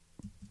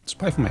just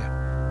play from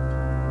here.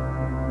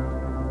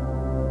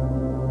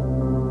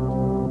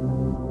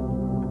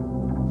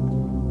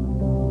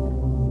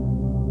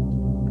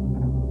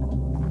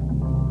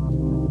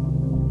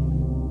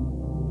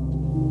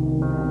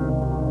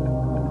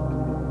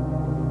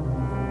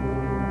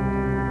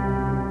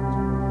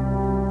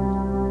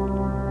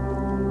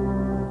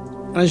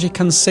 As you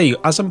can see,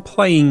 as I'm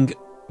playing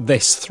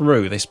this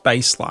through, this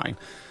bass line,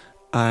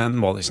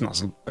 well, it's not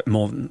so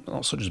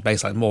much as a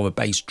bass line, more of a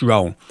bass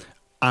drone,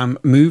 I'm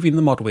moving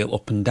the mod wheel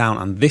up and down,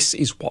 and this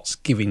is what's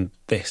giving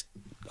this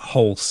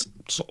whole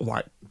sort of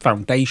like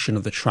foundation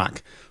of the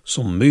track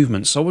some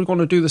movement. So we're going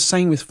to do the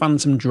same with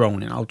Phantom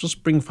Droning. I'll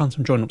just bring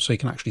Phantom Droning up so you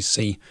can actually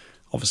see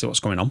obviously what's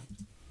going on.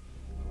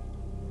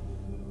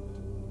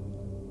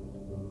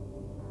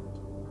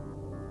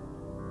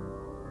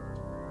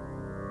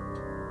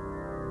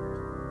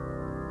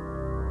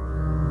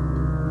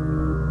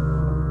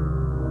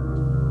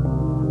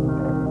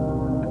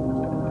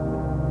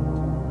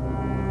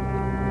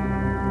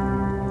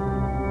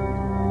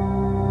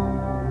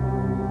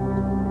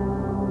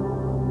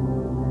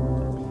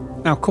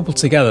 Now, coupled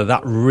together,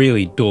 that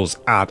really does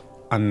add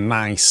a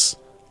nice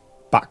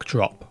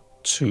backdrop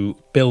to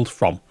build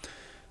from.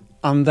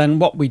 And then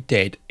what we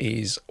did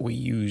is we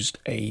used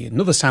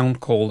another sound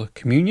called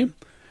Communion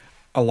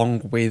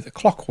along with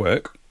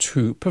Clockwork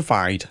to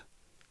provide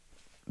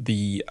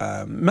the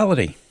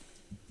melody.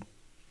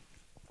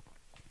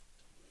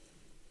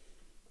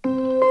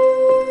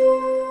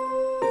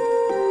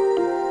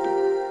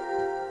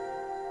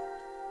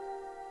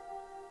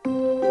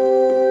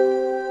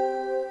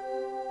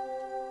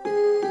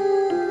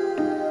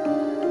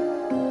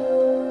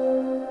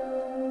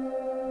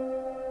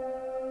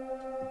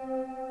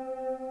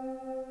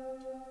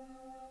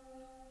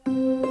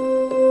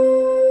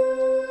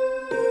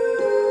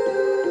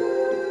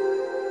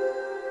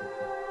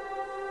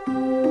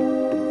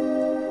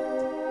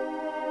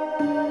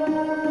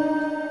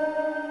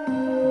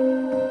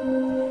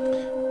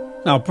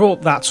 Now, I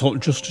brought that up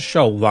just to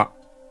show that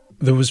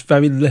there was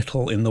very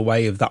little in the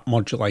way of that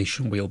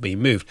modulation wheel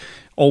being moved.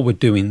 All we're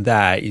doing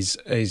there is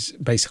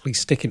basically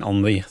sticking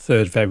on the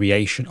third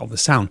variation of the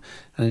sound.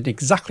 And it's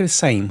exactly the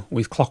same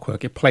with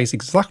Clockwork. It plays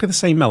exactly the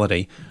same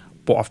melody,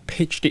 but I've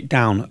pitched it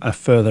down a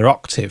further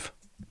octave.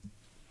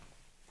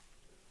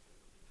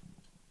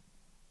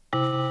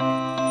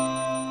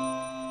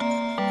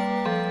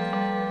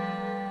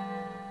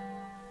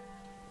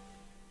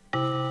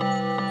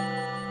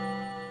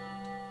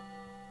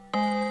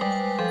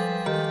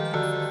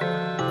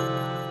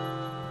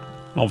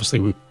 Obviously,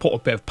 we put a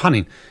bit of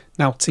panning.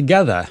 Now,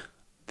 together,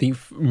 they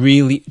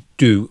really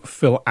do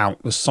fill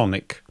out the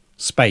sonic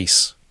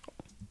space.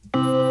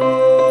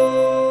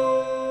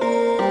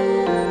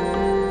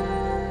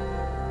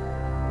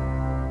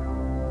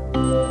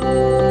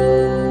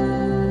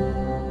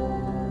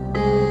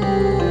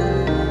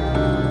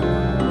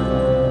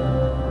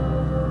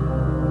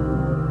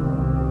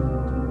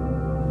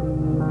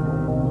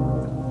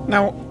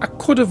 Now, I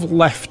could have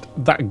left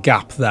that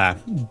gap there,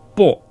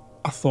 but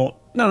I thought,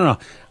 no,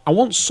 I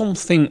want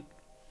something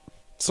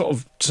sort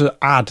of to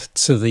add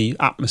to the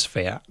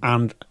atmosphere,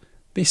 and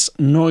this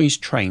noise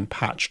train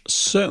patch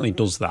certainly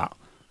does that.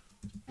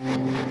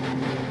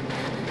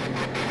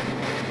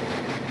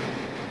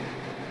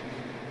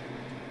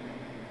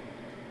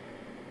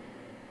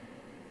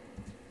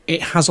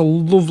 It has a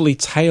lovely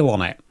tail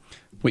on it,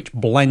 which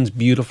blends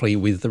beautifully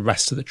with the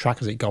rest of the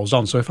track as it goes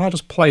on. So if I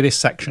just play this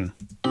section.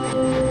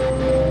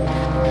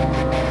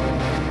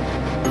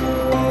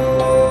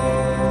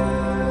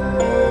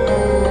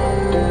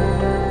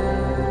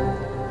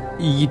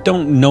 You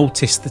don't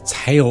notice the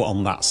tail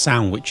on that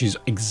sound, which is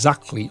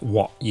exactly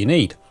what you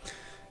need.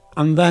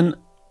 And then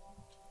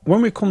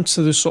when we come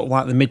to the sort of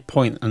like the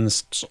midpoint and the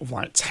sort of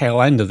like tail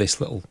end of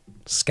this little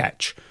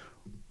sketch,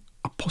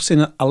 I put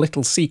in a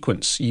little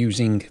sequence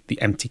using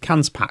the Empty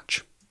Cans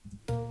patch.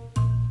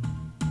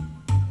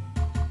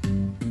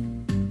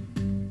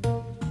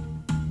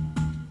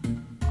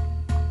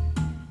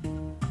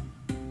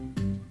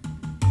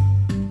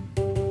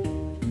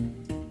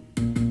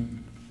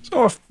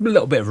 So a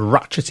little bit of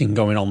ratcheting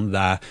going on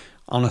there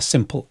on a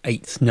simple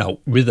 8th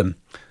note rhythm.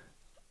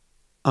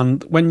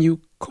 And when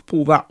you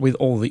couple that with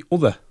all the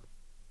other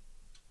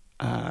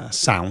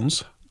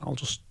sounds, I'll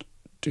just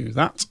do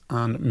that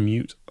and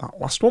mute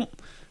that last one.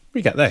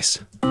 We get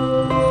this.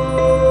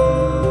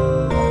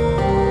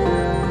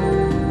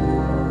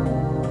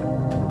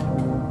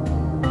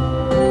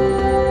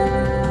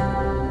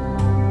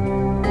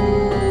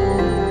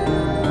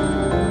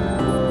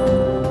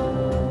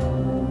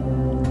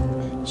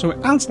 So it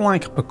adds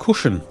like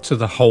percussion to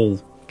the whole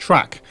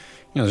track.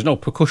 You know, there's no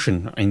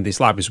percussion in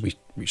this library as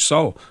we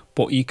saw,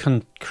 but you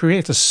can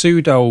create a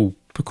pseudo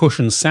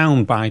percussion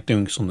sound by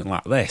doing something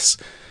like this.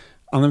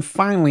 And then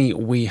finally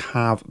we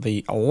have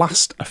the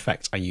last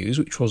effect I used,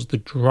 which was the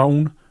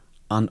drone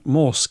and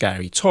more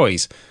scary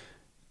toys.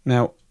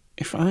 Now,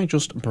 if I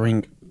just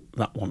bring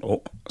that one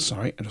up,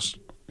 sorry, I just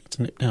need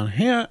to nip down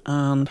here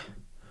and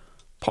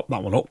pop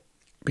that one up,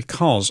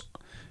 because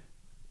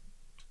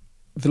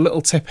the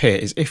little tip here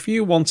is if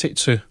you want it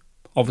to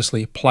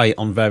obviously play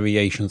on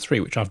variation 3,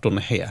 which I've done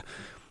here,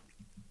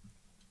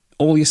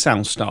 all your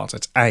sounds start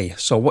at A.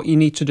 So what you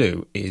need to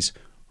do is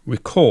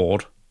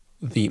record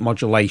the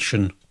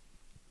modulation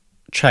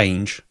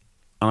change,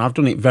 and I've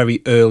done it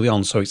very early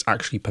on so it's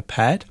actually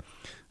prepared.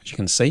 As you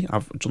can see,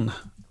 I've done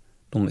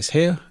this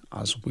here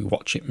as we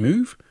watch it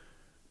move.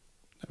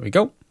 There we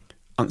go.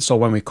 And so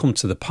when we come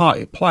to the part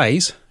it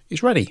plays,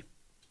 it's ready.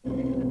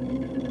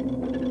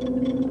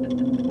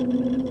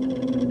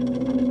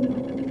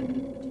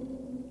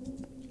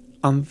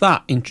 And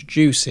that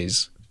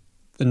introduces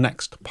the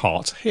next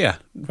part here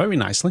very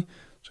nicely.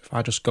 So if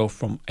I just go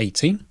from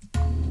 18.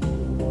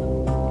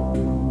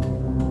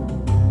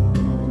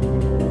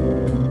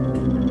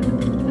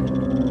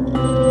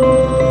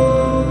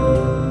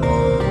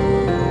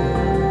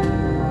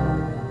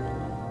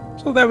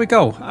 So there we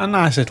go, a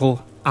nice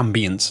little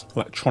ambient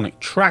electronic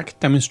track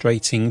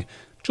demonstrating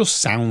just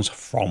sounds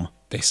from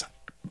this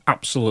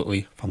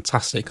absolutely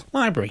fantastic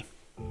library.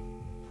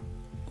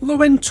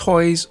 Low-End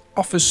Toys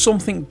offers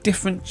something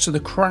different to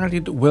the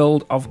crowded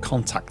world of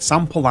Kontakt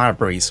sample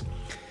libraries.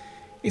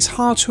 It's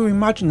hard to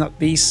imagine that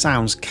these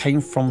sounds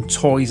came from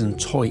toys and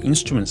toy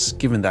instruments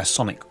given their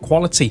sonic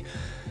quality.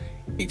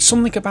 It's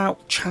something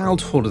about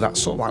childhood that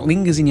sort of like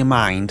lingers in your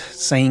mind,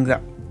 saying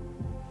that,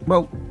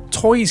 well,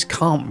 toys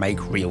can't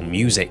make real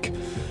music.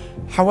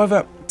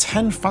 However,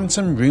 10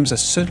 Phantom Rooms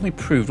has certainly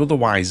proved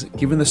otherwise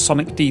given the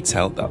sonic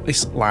detail that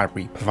this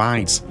library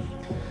provides.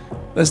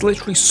 There's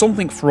literally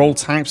something for all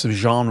types of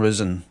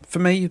genres, and for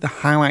me the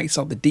highlights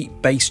are the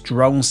deep bass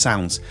drone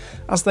sounds,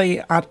 as they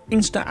add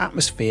instant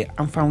atmosphere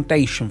and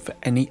foundation for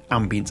any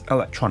ambient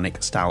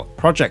electronic style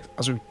project,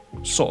 as we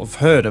sort of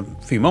heard a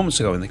few moments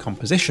ago in the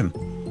composition.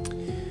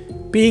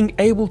 Being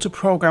able to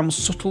program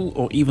subtle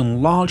or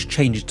even large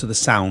changes to the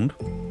sound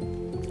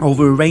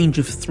over a range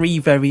of 3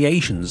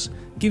 variations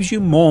gives you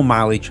more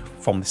mileage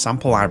from the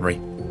sample library.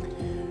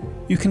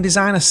 You can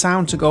design a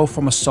sound to go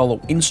from a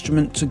solo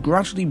instrument to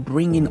gradually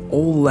bring in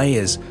all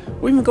layers,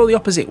 or even go the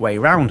opposite way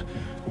around.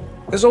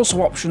 There's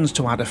also options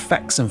to add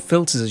effects and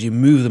filters as you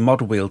move the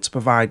model wheel to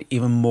provide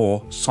even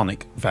more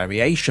sonic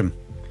variation.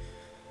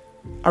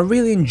 I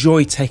really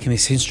enjoy taking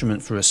this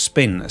instrument for a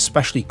spin,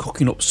 especially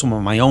cooking up some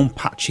of my own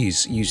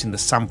patches using the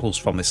samples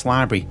from this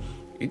library.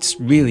 It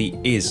really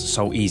is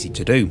so easy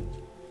to do.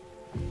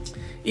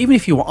 Even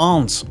if you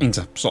aren't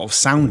into sort of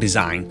sound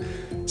design,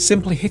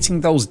 simply hitting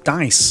those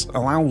dice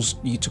allows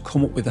you to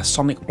come up with a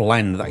sonic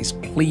blend that is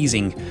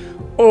pleasing,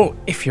 or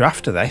if you're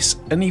after this,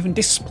 and even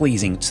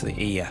displeasing to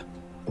the ear.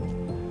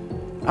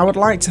 I would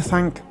like to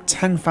thank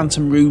 10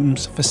 Phantom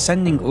Rooms for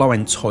sending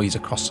Low-End Toys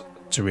across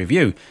to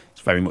review.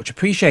 It's very much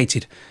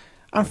appreciated.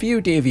 And for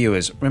you, dear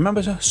viewers,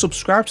 remember to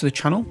subscribe to the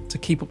channel to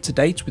keep up to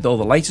date with all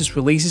the latest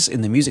releases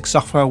in the music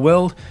software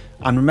world,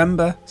 and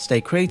remember, stay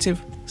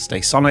creative,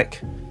 stay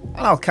sonic,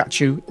 and I'll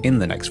catch you in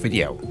the next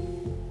video.